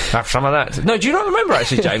 Have some of that. No, do you not remember,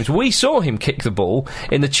 actually, James? We saw him kick the ball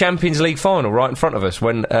in the Champions League final right in front of us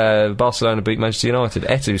when Barcelona beat Manchester United.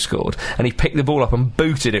 Eto'o scored, and he picked the ball up and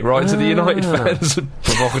booted it right to the United fans.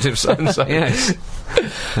 Provocative so-and-so. Yes.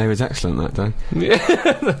 He was excellent that day.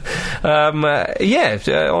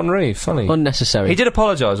 Henry, funny. Unnecessary. He did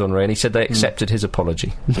apologise, Henry, and he said they accepted his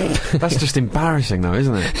apology. That's just embarrassing, though,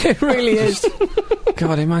 isn't it? It really is.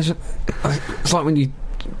 God, imagine. It's like when you.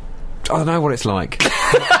 I don't know what it's like.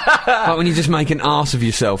 Like when you just make an arse of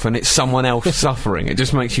yourself and it's someone else suffering. It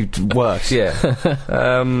just makes you worse. Yeah.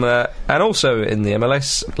 And also in the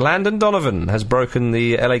MLS, Landon Donovan has broken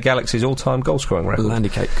the LA Galaxy's all-time goal-scoring record. Landy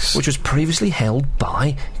cakes. Which was previously held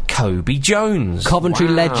by Kobe Jones. Coventry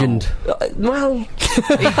legend. Well,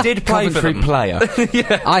 he did play for them. Player.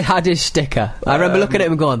 Yeah. I had his sticker. I remember looking at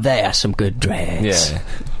him and going, they are some good dreads. Yeah.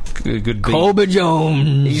 Good beat. Kobe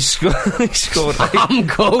Jones. He scored. I'm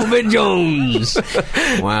Kobe Jones.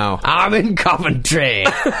 Wow. I'm in Coventry.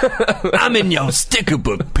 I'm in your sticker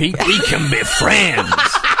book, Pete. We can be friends.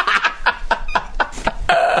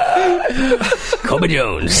 Kobe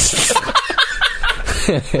Jones.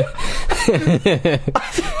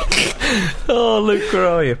 Oh, Luke, where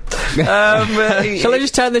are you? Shall I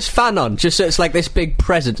just turn this fan on, just so it's like this big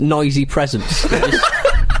present, noisy presence? Is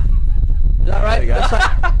that right?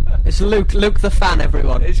 It's Luke the fan,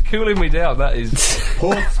 everyone. It's cooling me down, that is.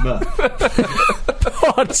 Portsmouth.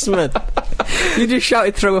 Portsmouth. You just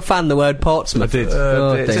shouted through a fan the word Portsmouth. I did.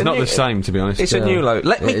 It's not the same, to be honest. It's a new low.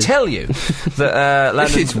 Let me tell you that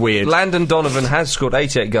this is weird. Landon Donovan has scored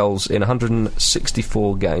 88 goals in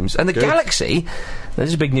 164 games. And the Galaxy, this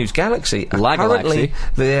is big news, Galaxy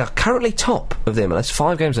they are currently top of the MLS.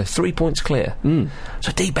 5 games, they're 3 points clear.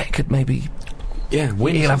 So D-Bet could maybe... Yeah,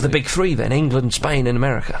 he'll have the big 3 then: England, Spain, and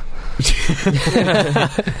America.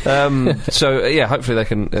 Hopefully they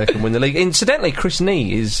can win the league. Incidentally, Chris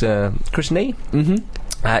Nee is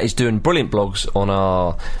is doing brilliant blogs on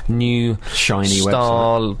our new shiny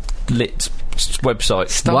Starlit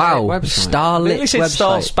website. Wow, website. Starlit It said website.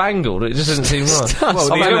 Star Spangled. It just doesn't seem right.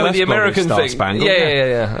 Well, I'm the going with MLS the American blog thing. is Star Spangled,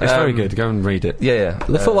 Yeah. It's very good. Go and read it. Yeah.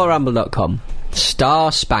 TheFootballRamble.com.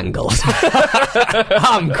 Star Spangled.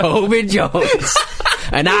 I'm Colby Jones,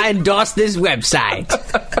 and I endorse this website.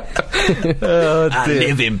 I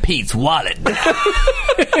live in Pete's wallet.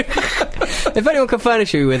 If anyone can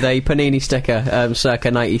furnish you with a Panini sticker circa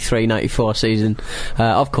 93-94 season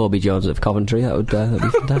of Colby Jones of Coventry, that would be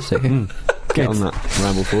fantastic. Get on that,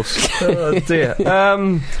 Ramble Force. Oh dear.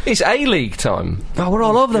 It's A-League time. Oh, we're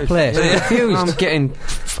all over the place. I'm confused. I'm getting...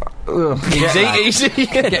 Easy.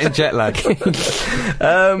 getting jet lag.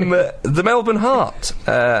 The Melbourne Heart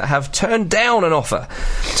have turned down an offer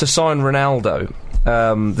to sign Ronaldo.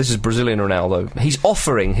 This is Brazilian Ronaldo. He's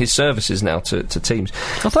offering his services now to teams.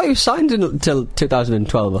 I thought he was signed until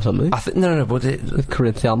 2012 or something. No, but With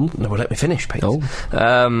Corinthians. no, well, let me finish, Pete. Oh.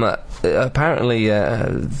 Apparently,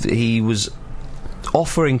 he was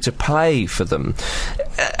offering to play for them,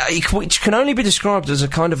 which can only be described as a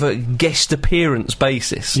kind of a guest appearance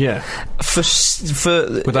basis. Yeah. For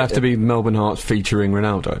Would that have to be Melbourne Hearts featuring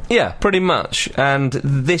Ronaldo? Yeah, pretty much. And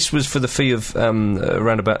this was for the fee of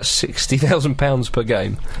around about £60,000 per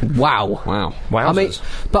game. Wow. Wowzers.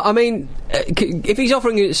 I mean, if he's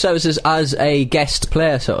offering his services as a guest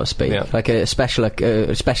player, so to speak, like a special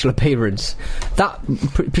appearance, that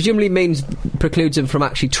presumably precludes him from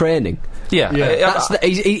actually training. Yeah.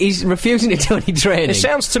 He's refusing to do any training. It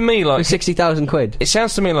sounds to me like for £60,000. It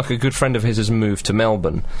sounds to me like a good friend of his has moved to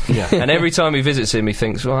Melbourne. Yeah. And every time he visits him, he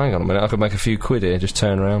thinks, well, hang on a minute, I could make a few quid here, just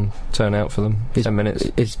turn out for them. 10 minutes.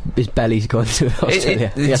 His belly's gone to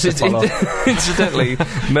Australia. Incidentally,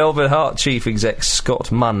 Melbourne Heart chief exec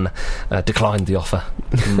Scott Munn declined the offer.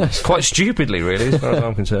 Quite stupidly, really, as far as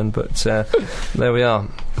I'm concerned, but there we are.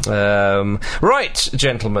 Right,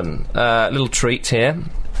 gentlemen, little treat here.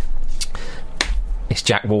 It's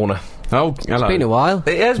Jack Warner. Oh, hello. It's been a while.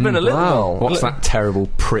 It has been a little while. What's that terrible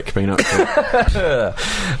prick been up to?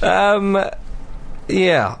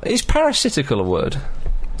 Yeah. Is parasitical a word?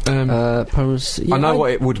 I know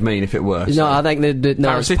what it would mean if it were. No, I think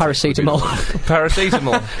it's paracetamol.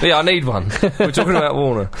 Paracetamol. Yeah, I need one. We're talking about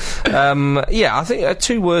Warner. Yeah, I think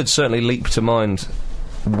two words certainly leap to mind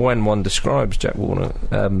when one describes Jack Warner.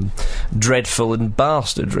 Dreadful and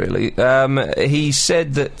bastard, really. He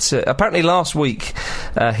said that apparently last week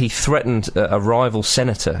he threatened a rival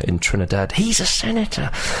senator in Trinidad. He's a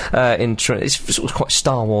senator in Trinidad. It's sort of quite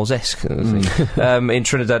Star Wars-esque. In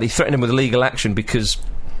Trinidad, he threatened him with legal action because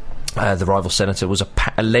the rival senator was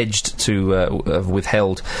alleged to have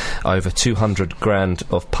withheld over 200 grand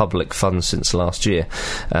of public funds since last year,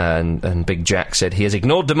 and Big Jack said he has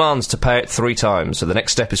ignored demands to pay it 3 times, so the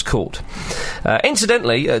next step is court.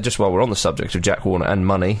 Incidentally, just while we're on the subject of Jack Warner and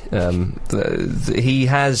money, he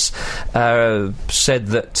has said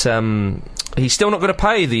that he's still not going to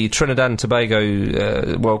pay the Trinidad and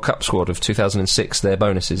Tobago World Cup squad of 2006 their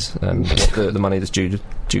bonuses, the money that's due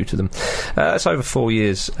to them. That's over 4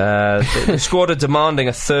 years. The squad are demanding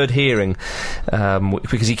a third hearing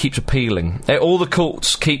because he keeps appealing. All the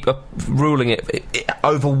courts keep ruling it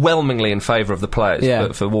overwhelmingly in favour of the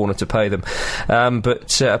players for Warner to pay them.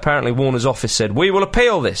 But apparently Warner's office said, we will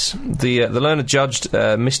appeal this. The learned judge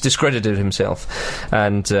misdiscredited himself,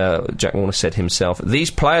 and Jack Warner said himself, these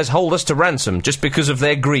players hold us to ransom just because of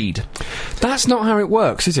their greed. That's not how it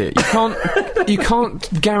works, is it? You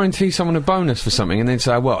can't guarantee someone a bonus for something and then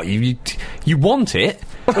say, well, you want it.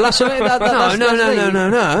 Well, that's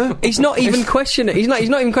no. He's not even questioning. He's not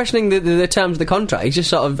even questioning the terms of the contract. He's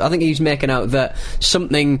just sort of. I think he's making out that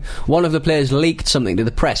one of the players leaked something to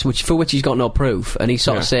the press, for which he's got no proof, and he's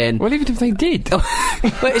sort of saying, well, even if they did,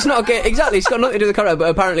 but it's not exactly. It's got nothing to do with the contract.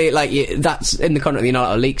 But apparently, that's in the contract. You're not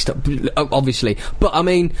allowed to leak stuff, obviously. But I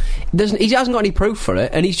mean, he hasn't got any proof for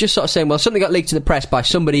it, and he's just sort of saying, well, something got leaked to the press by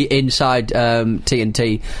somebody inside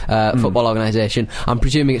TNT football organisation. I'm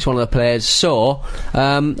presuming it's one of the players. So.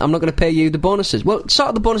 I'm not going to pay you the bonuses. Well, start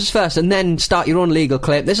with the bonuses first and then start your own legal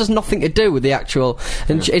claim. This has nothing to do with the actual...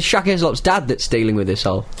 And it's Shaq Hislop's dad that's dealing with this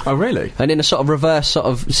all. Oh, really? And in a sort of reverse sort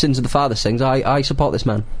of sins of the fathers things, I support this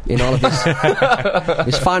man in all of this.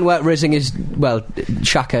 His fine work raising his... Well,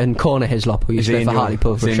 Shaka and Corner Hislop, who used to play for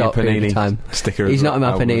Hartlepool for a short period of time. He's not in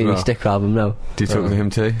my Panini sticker album, no. Do you talk to him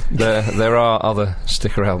too? There are other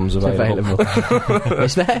sticker albums available.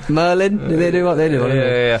 Is there? Merlin? They do what they do.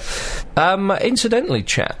 Yeah. Incidentally,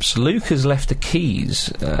 chaps, Luke has left the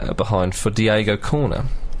keys behind for Diego Corner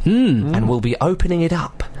and will be opening it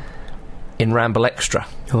up in Ramble Extra.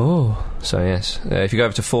 Oh. So yes, if you go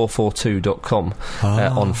over to 442.com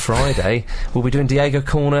on Friday, we'll be doing Diego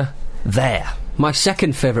Corner there. My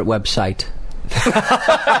second favourite website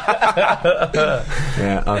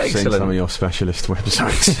Yeah, I've seen Excellent. some of your specialist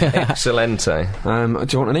websites. Excelente. Do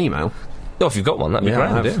you want an email? Oh, if you've got one, that'd be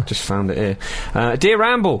grand, I've yeah. just found it here. Dear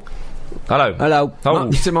Ramble, Hello. Hello. Oh,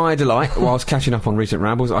 much to my delight, whilst catching up on recent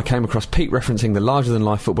rambles, I came across Pete referencing the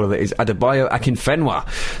larger-than-life footballer that is Adebayo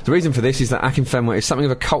Akinfenwa. The reason for this is that Akinfenwa is something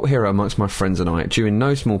of a cult hero amongst my friends and I, due in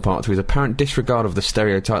no small part to his apparent disregard of the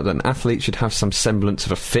stereotype that an athlete should have some semblance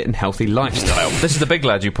of a fit and healthy lifestyle. this is the big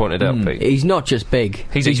lad you pointed out, Pete. He's not just big.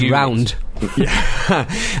 He's a unit. round.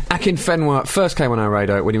 Akinfenwa first came on our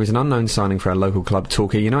radar when he was an unknown signing for our local club,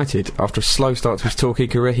 Torquay United. After a slow start to his Torquay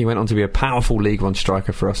career, he went on to be a powerful League One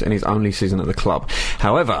striker for us in his only season at the club.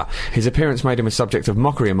 However, his appearance made him a subject of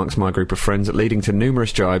mockery amongst my group of friends, leading to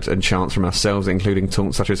numerous jibes and chants from ourselves, including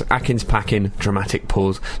taunts such as Atkins packing, dramatic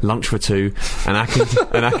pause, lunch for two, and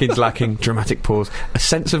Atkins lacking, dramatic pause, a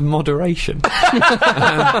sense of moderation.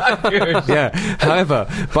 Yeah. However,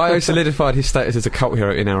 Bayo solidified his status as a cult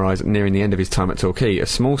hero in our eyes nearing the end of his time at Torquay, a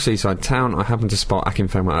small seaside town. I happened to spot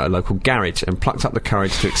Akinfenwa at a local garage and plucked up the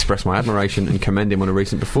courage to express my admiration and commend him on a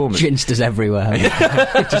recent performance. Ginsters everywhere.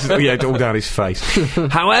 Just, all down his face.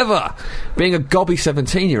 However, being a gobby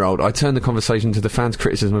 17-year-old, I turned the conversation to the fans'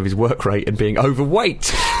 criticism of his work rate and being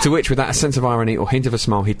overweight, to which, without a sense of irony or hint of a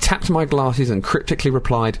smile, he tapped my glasses and cryptically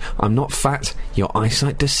replied, "I'm not fat, your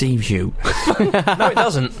eyesight deceives you." No, it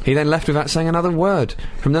doesn't. He then left without saying another word.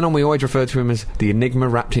 From then on, we always referred to him as the Enigma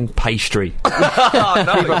wrapped in pastry. Keep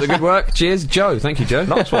up the good work. Cheers, Joe. Thank you, Joe.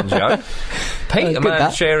 Nice one, Joe. Pete, a good man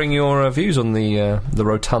that. sharing your views on the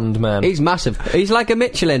rotund man. He's massive. He's like a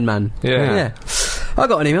Michelin man. Yeah. I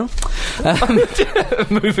got an email.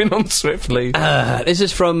 Moving on swiftly. This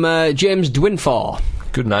is from James Dwinfor.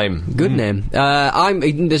 Good name. Good name.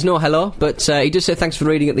 There's no hello, but he does say thanks for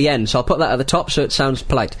reading at the end, so I'll put that at the top so it sounds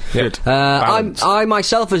polite. Good. I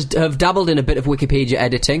myself have dabbled in a bit of Wikipedia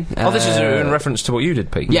editing. This is in reference to what you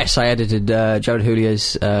did, Pete. Yes, I edited Jared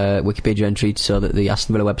Houlia's Wikipedia entry so that the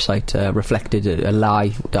Aston Villa website reflected a lie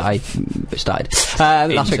that I started.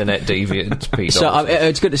 Internet deviant, Pete. So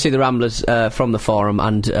it's good to see the Ramblers from the forum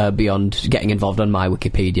and beyond getting involved on my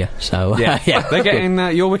Wikipedia. So Yeah. yeah. They're getting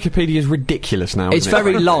your Wikipedia is ridiculous now. It's isn't it?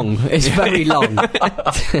 very long. It's very long.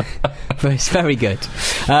 But it's very good.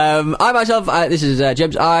 I myself, this is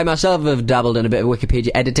James, I myself have dabbled in a bit of Wikipedia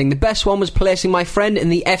editing. The best one was placing my friend in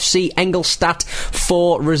the FC Engelstadt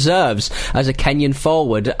 4 reserves as a Kenyan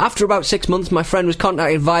forward. After about 6 months, my friend was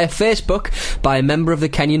contacted via Facebook by a member of the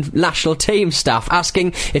Kenyan national team staff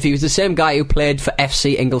asking if he was the same guy who played for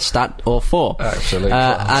FC Engelstadt 04. Absolutely.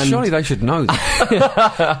 And Surely they should know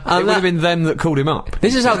that. It would have been them that called him up.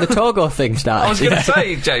 this is how the Togo thing started. I was going to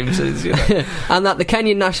say, James, is, And that the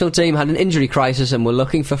Kenyan national team had an injury crisis and were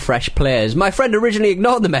looking for fresh players. My friend originally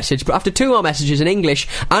ignored the message, but after 2 more messages in English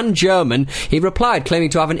and German, he replied claiming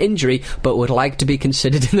to have an injury but would like to be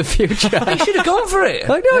considered in the future. He should have gone for it.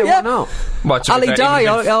 I know, yeah. Why not? Well, to be Ali fair, Dye he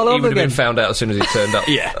would have been- all he over would have been again. found out as soon as he turned up.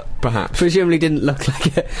 Yeah, perhaps. Presumably didn't look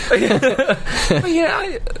like it. But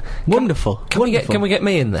yeah, Wonderful. can we get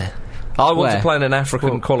me in there? I want Where? to play in an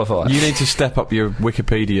African qualifier. You need to step up your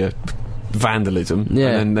Wikipedia vandalism,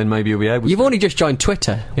 Yeah. and then maybe you'll be able You've to. only just joined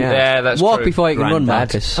Twitter. Yeah, that's Walk true. before you can run,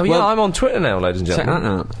 Granddad. Marcus. Oh yeah, Well, I'm on Twitter now, ladies and Check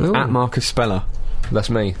gentlemen. that out. At Marcus Speller. That's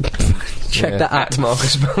me. check that out. At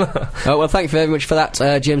Marcus Speller. Oh, well, thank you very much for that,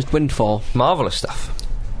 James Dwinfor. Marvellous stuff.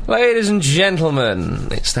 Ladies and gentlemen,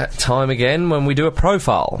 it's that time again when we do a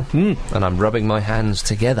profile. And I'm rubbing my hands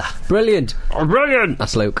together. Brilliant. Brilliant!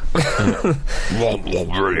 That's Luke.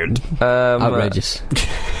 Brilliant. Outrageous.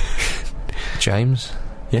 James,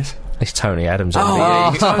 Yes? it's Tony Adams.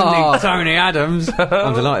 Tony Adams.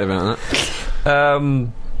 I'm delighted about that.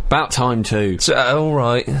 About time too. All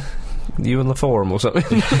right. You on the forum or something?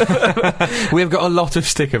 We've got a lot of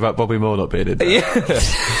stick about Bobby Moore not being in there. Yeah.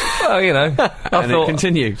 Well, you know, I And thought. it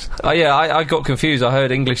continues. I got confused. I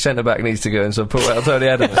heard English centre back needs to go, and so I put out Tony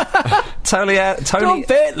Adams. Tony Don't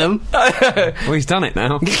bait them. Well, he's done it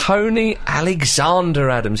now. Tony Alexander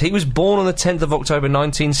Adams. He was born on the 10th of October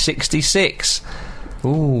 1966.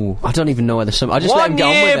 Ooh. I don't even know where the summer. I just let him One get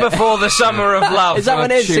on year with it. before the Summer of Love. Is that when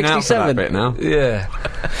it is? Tune out for that 67? bit now. Yeah.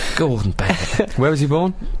 Gordon Bennett. Where was he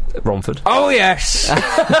born? Romford. Oh, yes!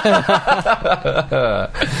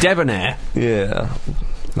 Debonair. Yeah.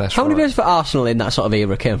 That's How many right. players for Arsenal in that sort of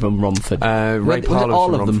era came from Romford? Ray Was it Parlour's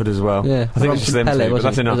all from of them? Romford as well. Yeah. I think it's just them Pele, two, but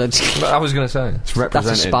that's wasn't enough. it? I was going to say. It's That's a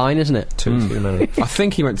represented. spine, isn't it? Too many. I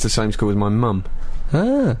think he went to the same school as my mum.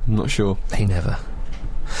 Ah. I'm not sure. He never.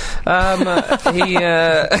 He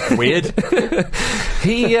Weird.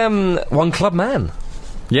 he one club man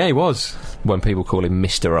Yeah, he was. when people call him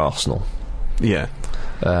Mr. Arsenal. Yeah.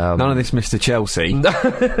 None of this Mr. Chelsea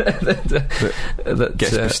that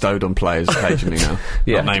gets bestowed on players occasionally now.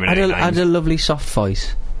 Yeah. Not naming any names. Had a lovely soft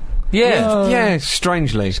voice. Yeah. Yeah,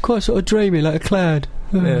 strangely. It's quite sort of dreamy, like a cloud.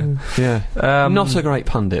 Yeah. Not a great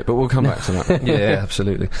pundit, but we'll come back to that. Yeah,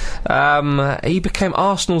 absolutely. He became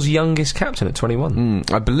Arsenal's youngest captain at 21.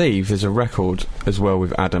 I believe there's a record as well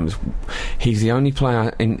with Adams. He's the only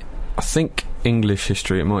player in, I think, English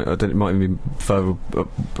history. It might be further,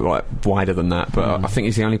 wider than that, but I think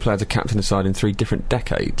he's the only player to captain a side in 3 different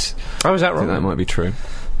decades. Oh, is that right? I think that might be true.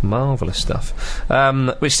 Marvellous stuff.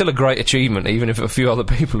 It's still a great achievement, even if a few other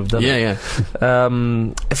people have done it.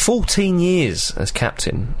 Yeah. 14 years as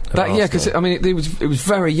captain. Yeah, because I mean, it was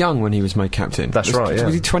very young when he was made captain. That's right. Yeah.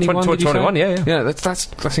 Was he 21? 21. Yeah. Yeah,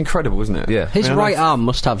 that's incredible, isn't it? Yeah. His right arm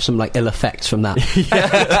must have some like ill effects from that.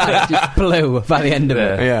 It just blew by the end of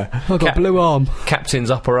it. Yeah. I've got blue arm. Captain's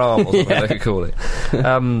upper arm, or something they could call it.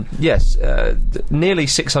 Yes, nearly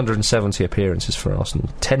 670 appearances for Arsenal,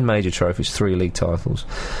 10 major trophies, 3 league titles.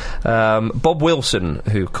 Bob Wilson,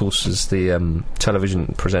 who of course is the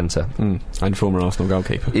television presenter and former Arsenal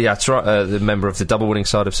goalkeeper. Yeah, that's right. The member of the double winning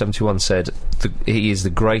side of 71 said he is the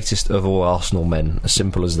greatest of all Arsenal men. As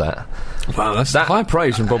simple as that. Wow, that's high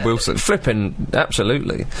praise from Bob Wilson. Flipping,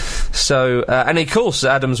 absolutely. So, and of course,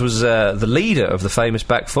 Adams was the leader of the famous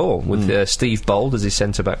back four with Steve Bold as his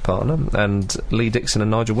centre-back partner and Lee Dixon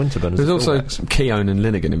and Nigel Winterburn as There's also fullbacks. Keown and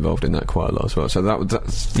Linnigan involved in that quite a lot as well. So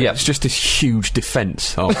it's just this huge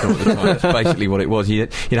defence Arsenal at the time. That's basically what it was.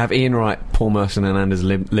 You'd have Ian Wright, Paul Merson and Anders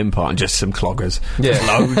Limpart and just some cloggers. Yeah. Just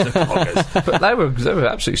loads of cloggers. But they were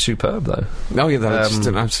absolutely superb, though. Oh yeah, that was just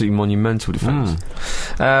an absolutely monumental defence.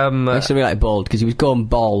 Makes me like Bald because he was going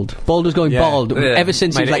bald. Bald was going bald ever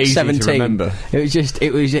since he was like 17.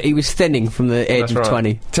 It was he was thinning from the age of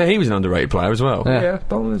 20. So he was an underrated player as well. Yeah,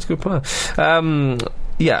 Bald was a good player.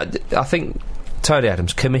 I think Tony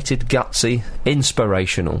Adams, committed, gutsy,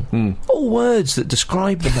 inspirational. All words that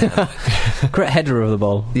describe the man. Great header of the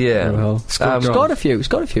ball. Yeah. Scored a few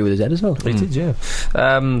with his head as well. He did, yeah.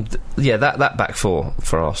 That back four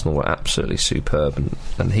for Arsenal were absolutely superb,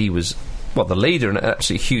 and he was the leader and an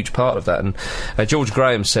absolutely huge part of that. And George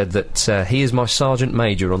Graham said that he is my sergeant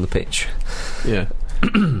major on the pitch. Yeah.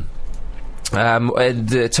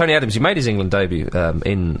 Tony Adams, he made his England debut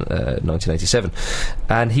in 1987,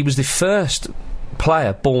 and he was the first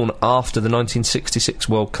player born after the 1966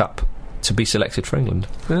 World Cup to be selected for England.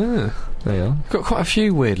 There you are. Got quite a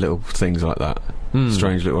few weird little things like that.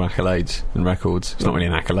 Strange little accolades and records. It's not really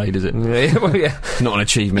an accolade, is it? Not an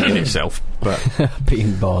achievement in itself, but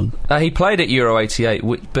being born. He played at Euro 88,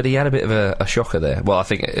 but he had a bit of a shocker there. Well, I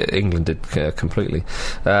think England did completely.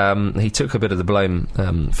 He took a bit of the blame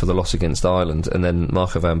for the loss against Ireland, and then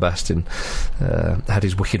Marco van Basten had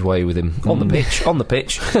his wicked way with him on the pitch,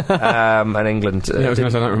 and England. I was going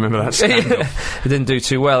to say, I don't remember that scandal. It didn't do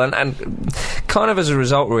too well, and kind of as a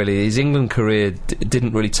result, really, his England career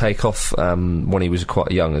didn't really take off when he was quite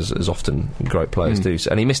young, as often great players do.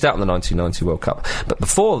 And he missed out on the 1990 World Cup. But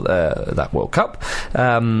before that World Cup,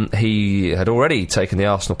 he had already taken the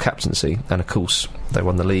Arsenal captaincy, and of course they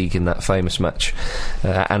won the league in that famous match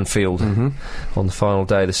at Anfield on the final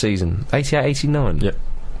day of the season, 88-89. Yep.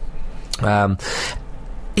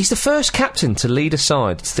 He's the first captain to lead a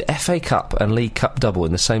side to the FA Cup and League Cup double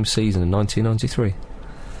in the same season in 1993.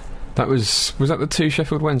 That was that the 2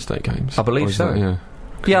 Sheffield Wednesday games? I believe so. Yeah.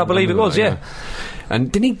 Yeah, I believe it was, yeah.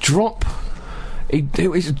 And didn't he drop... It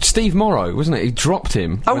was Steve Morrow, wasn't it? He dropped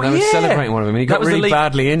him when they were celebrating one of them, and he got really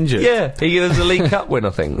badly injured. Yeah, he was the League Cup win,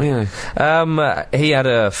 I think. Yeah. He had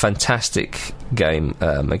a fantastic game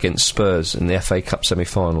against Spurs in the FA Cup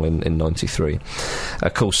semi-final in 93.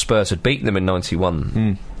 Of course, Spurs had beaten them in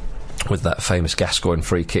 91. With that famous Gascoigne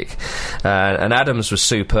free kick, and Adams was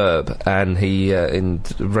superb, and he in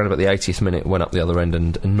around about the 80th minute went up the other end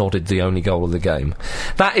and nodded the only goal of the game.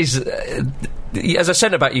 That is, as a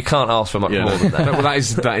centre-back, you can't ask for much more than that. Well,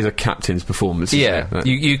 that is a captain's performance. Yeah,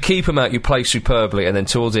 you keep them out, you play superbly, and then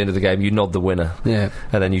towards the end of the game, you nod the winner. Yeah,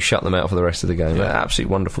 and then you shut them out for the rest of the game.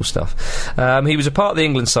 Absolutely wonderful stuff. He was a part of the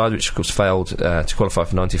England side, which of course failed to qualify for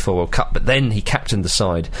the 94 World Cup, but then he captained the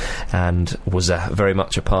side and was very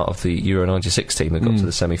much a part of the Euro 96 team that got to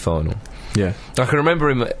the semi-final. Yeah, I can remember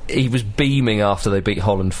him. He was beaming after they beat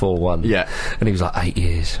Holland 4-1. Yeah, and he was like, 8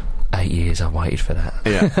 years. 8 years I waited for that.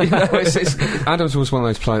 Yeah. Adams was one of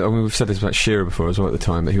those players. I mean, we've said this about Shearer before as well at the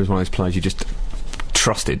time, that he was one of those players you just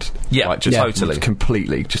trusted. Yeah, like, just totally.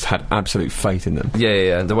 Completely, just had absolute faith in them.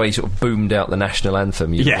 Yeah. The way he sort of boomed out the national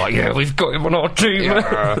anthem. You were like, we've got him on our team. Do you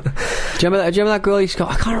remember that goal he scored?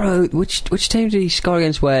 I can't remember which team did he score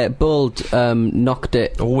against where Buld knocked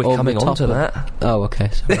it. Oh, we're coming on to that. Oh, okay.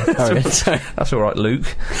 Sorry. That's all right,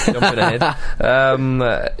 Luke. Jumping ahead.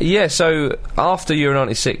 So after Euro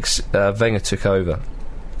 96, Wenger took over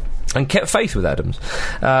and kept faith with Adams,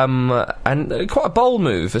 and quite a bold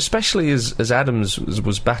move, especially as Adams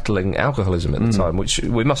was battling alcoholism at the time, which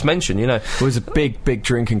we must mention. There was a big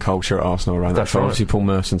drinking culture at Arsenal around that time. Obviously, Paul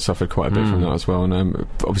Merson suffered quite a bit from that as well, and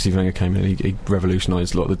obviously Wenger came in, he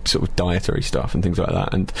revolutionised a lot of the sort of dietary stuff and things like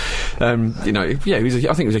that. And I think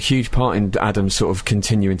it was a huge part in Adams sort of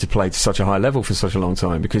continuing to play to such a high level for such a long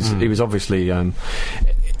time, because he was obviously.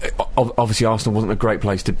 Obviously, Arsenal wasn't a great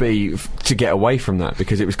place to be to get away from that,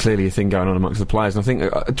 because it was clearly a thing going on amongst the players. And I think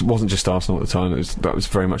it wasn't just Arsenal at the time; that was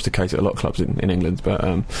very much the case at a lot of clubs in England. But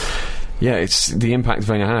it's the impact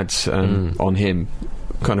Wenger had on him.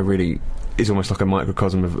 Kind of really is almost like a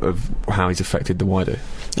microcosm of how he's affected the wider.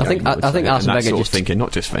 I think Arsene Wenger just thinking,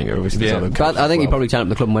 not just Wenger, obviously. Yeah. But I think he probably turned up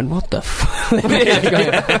the club and went, "What the f?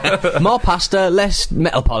 More pasta, less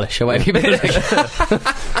metal polish, or whatever you mean."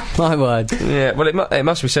 My word. Yeah. Well, it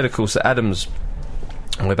must be said, of course, that Adams,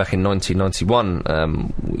 way back in 1991,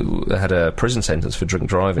 had a prison sentence for drink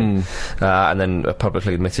driving, and then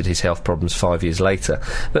publicly admitted his health problems 5 years later.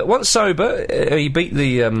 But once sober, he beat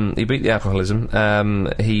the alcoholism.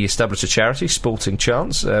 He established a charity, Sporting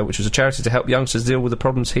Chance, which was a charity to help youngsters deal with the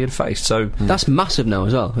problems he had faced. So that's massive now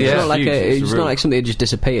as well. It's not like it's not like something that just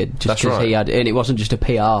disappeared just because he had, and it wasn't just a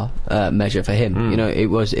PR measure for him.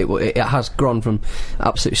 It has grown from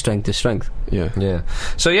absolute strength to strength. Yeah.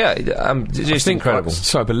 So it's just incredible.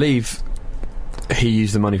 So I believe he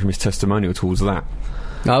used the money from his testimonial towards that.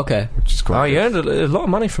 Okay. Which is quite he earned a lot of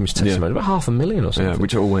money from his testimonial, about $500,000 or something. Yeah,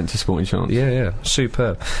 which all went to Sporting Chance. Yeah,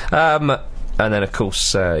 superb. And then, of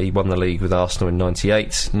course, he won the league with Arsenal in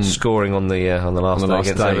 '98, scoring on the last day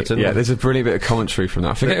against Everton. Yeah, there's a brilliant bit of commentary from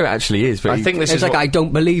that. I forget who it actually is, but I think this is like I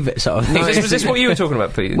don't believe it sort of thing. Was this what you were talking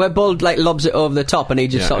about, Pete? Where Buld lobs it over the top and he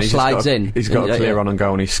just sort of slides in. He's got a clear on and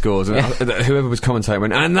go and he scores. And whoever was commentating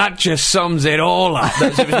went, and that just sums it all up.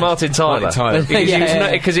 It was Martin Tyler.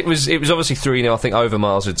 Because it was obviously 3-0. I think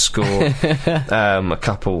Overmars had scored a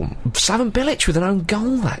couple. Slaven Bilic with an own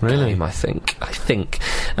goal that game. I think.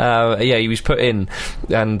 He was put in.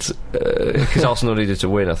 And because Arsenal needed to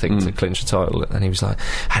win, I think, to clinch the title, and he was like,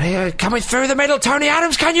 "And coming through the middle, Tony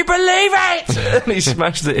Adams, can you believe it?" And he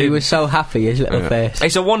smashed it in. He was so happy, his little face.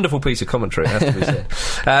 It's a wonderful piece of commentary, it has to be said.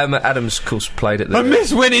 Adams, of course, played at I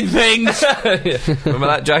miss winning things! Remember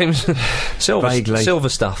that, James? Silver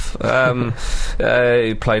stuff.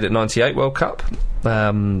 He played at '98 World Cup.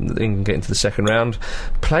 England get into the second round.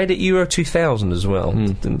 Played at Euro 2000 as well.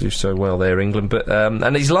 Didn't do so well there, England. But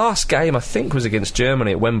and his last game, I think, was against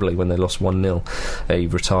Germany at Wembley when they lost 1-0. He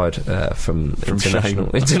retired from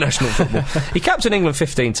international football. He captained England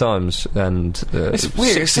 15 times, and it's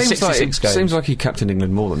weird. It seems like he captained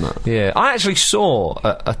England more than that. Yeah, I actually saw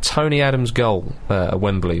a Tony Adams goal at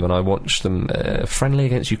Wembley when I watched them friendly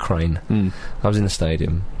against Ukraine. I was in the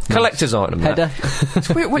stadium. Collector's item. Header. It's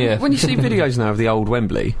weird when you see videos now of the old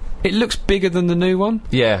Wembley, it looks bigger than the new one.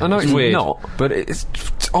 Yeah, I know it's weird. not, but it's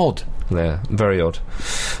odd. Yeah, very odd.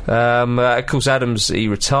 Of course, Adams, he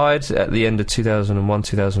retired at the end of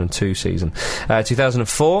 2001-2002 season.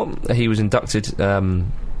 2004, he was inducted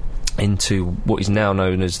into what is now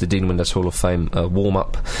known as the Dean Windass Hall of Fame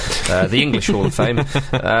warm-up, the English Hall of Fame.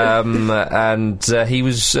 And he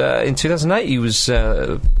was, in 2008, he was...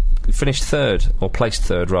 finished third, or placed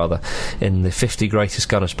third rather, in the 50 greatest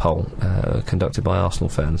gunners poll conducted by Arsenal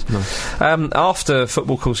fans. Nice. After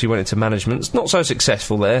football, of course, he went into management. Not so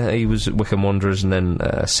successful there. He was at Wycombe Wanderers and then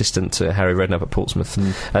assistant to Harry Redknapp at Portsmouth,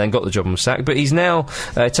 and then got the job and was sacked. But he's now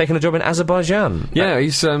taken a job in Azerbaijan. Yeah,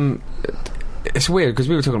 he's... It's weird because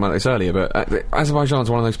we were talking about this earlier, but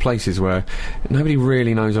Azerbaijan's one of those places where nobody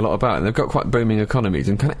really knows a lot about it. They've got quite booming economies,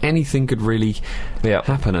 and kind of anything could really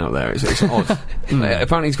happen out there. It's odd.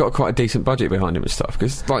 Apparently, he's got quite a decent budget behind him and stuff.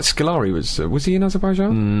 Because like Scolari was he in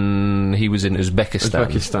Azerbaijan? He was in Uzbekistan.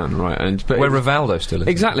 Uzbekistan, right? Where Rivaldo still is.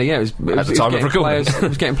 Exactly. Yeah. At the time of recording, he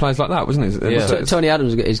was getting players like that, wasn't he? Yeah. Tony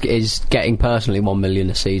Adams is getting personally $1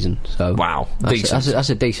 million a season. So wow, that's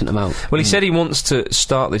a decent amount. Well, he said he wants to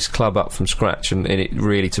start this club up from scratch. And it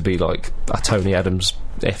really to be like a Tony Adams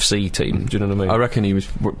FC team. Do you know what I mean? I reckon he was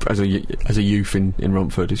as a youth in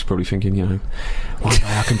Romford. He's probably thinking, one day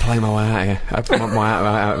I can play my way out of here. I can my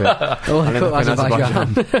out of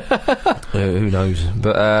it. Who knows?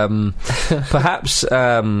 But perhaps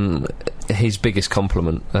his biggest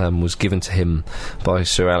compliment was given to him by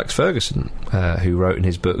Sir Alex Ferguson, who wrote in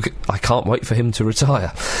his book, "I can't wait for him to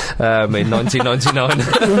retire," in 1999.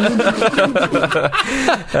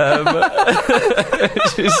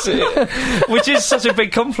 Which is such a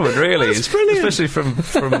big compliment, really. It's brilliant. Especially from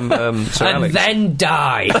Sir Alex. And then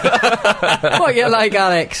die. What you like,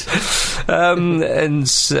 Alex? And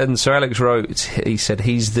Sir Alex wrote, he said,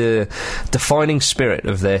 he's the defining spirit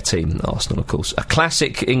of their team, Arsenal, of course. A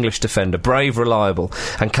classic English defender, brave, reliable,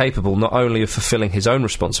 and capable not only of fulfilling his own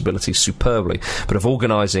responsibilities superbly, but of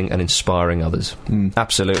organising and inspiring others.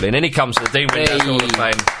 Absolutely. And then he comes to the Dean Windass Hall of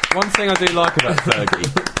Fame. One thing I do like about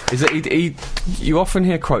Fergie is that you often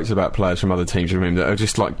hear quotes about players from other teams from him that are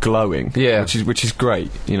just like glowing, which is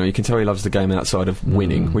great. You know, you can tell he loves the game outside of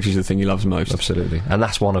winning, which is the thing he loves most. Absolutely, and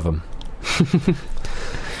that's one of them.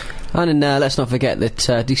 And let's not forget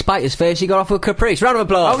that despite his face, he got off with Caprice. Round of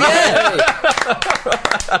applause. Oh, yeah!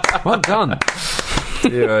 Well done.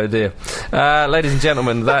 Dear, oh dear. Ladies and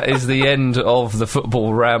gentlemen, that is the end of the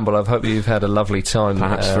Football Ramble. I hope you've had a lovely time.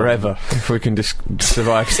 Perhaps forever, if we can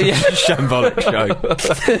survive such a shambolic show.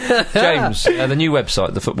 James, the new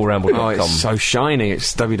website, thefootballramble.com. Oh, it's so shiny.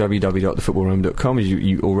 It's www.thefootballramble.com, as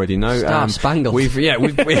you already know. Star-spangled. We've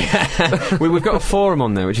got a forum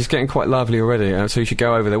on there, which is getting quite lively already, so you should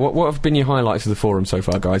go over there. What have been your highlights of the forum so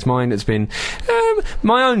far, guys? Mine has been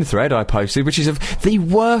my own thread I posted, which is of the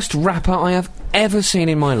worst rapper I have ever seen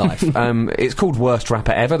in my life. It's called Worst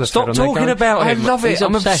Rapper Ever. Stop talking about him. I love it.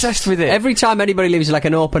 I'm obsessed with it. Every time anybody leaves like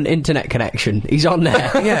an open internet connection, he's on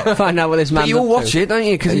there. Yeah, find out what this man's But you all up watch to. it, don't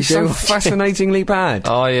you? Because he's so fascinatingly bad.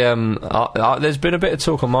 There's been a bit of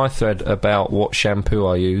talk on my thread about what shampoo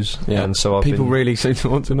I use, and so people really seem to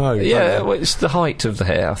want to know. Yeah, well, it's the height of the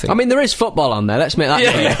hair, I think. I mean, there is football on there. Let's make that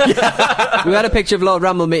clear. We had a picture of Lord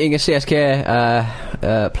Ramble meeting a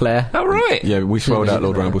CSK player. Oh right. Yeah, we swelled out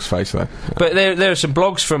Lord Ramble's face though. But there are some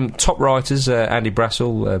blogs from top writers, Andy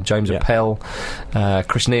Brassel, James Appel,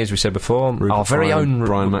 Chris Neer, as we said before, our very own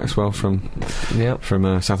Brian Maxwell from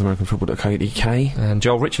SouthAmericanFootball.co.uk, and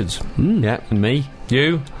Joel Richards. Yeah, and me.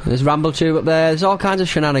 You. There's RambleTube up there. There's all kinds of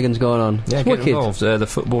shenanigans going on. Yeah, it's get wicked. involved.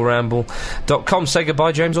 Thefootballramble.com. Say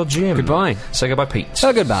goodbye, James or Jim. Goodbye. Say goodbye, Pete.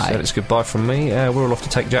 Oh, goodbye. So it's goodbye from me. We're all off to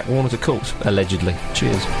take Jack Warner to court, allegedly.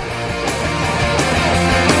 Cheers.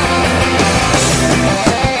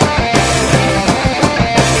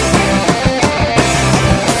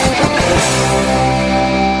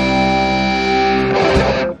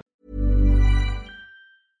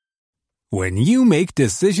 When you make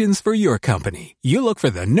decisions for your company, you look for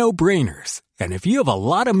the no-brainers. And if you have a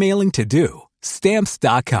lot of mailing to do,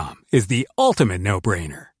 Stamps.com is the ultimate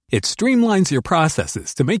no-brainer. It streamlines your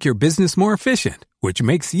processes to make your business more efficient, which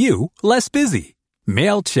makes you less busy.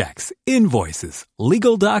 Mail checks, invoices,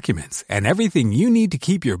 legal documents, and everything you need to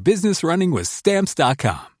keep your business running with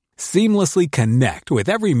Stamps.com. Seamlessly connect with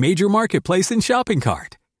every major marketplace and shopping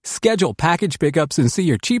cart. Schedule package pickups and see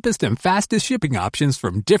your cheapest and fastest shipping options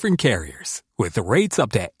from different carriers, with rates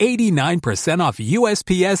up to 89% off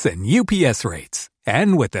USPS and UPS rates.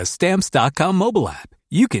 And with the Stamps.com mobile app,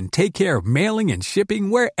 you can take care of mailing and shipping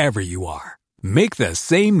wherever you are. Make the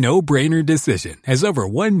same no-brainer decision as over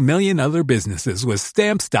 1 million other businesses with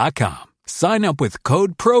Stamps.com. Sign up with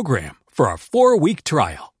code PROGRAM for a 4-week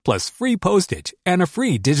trial, plus free postage and a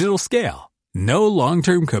free digital scale. No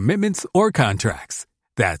long-term commitments or contracts.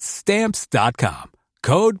 That's Stamps.com.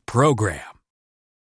 Code PROGRAM.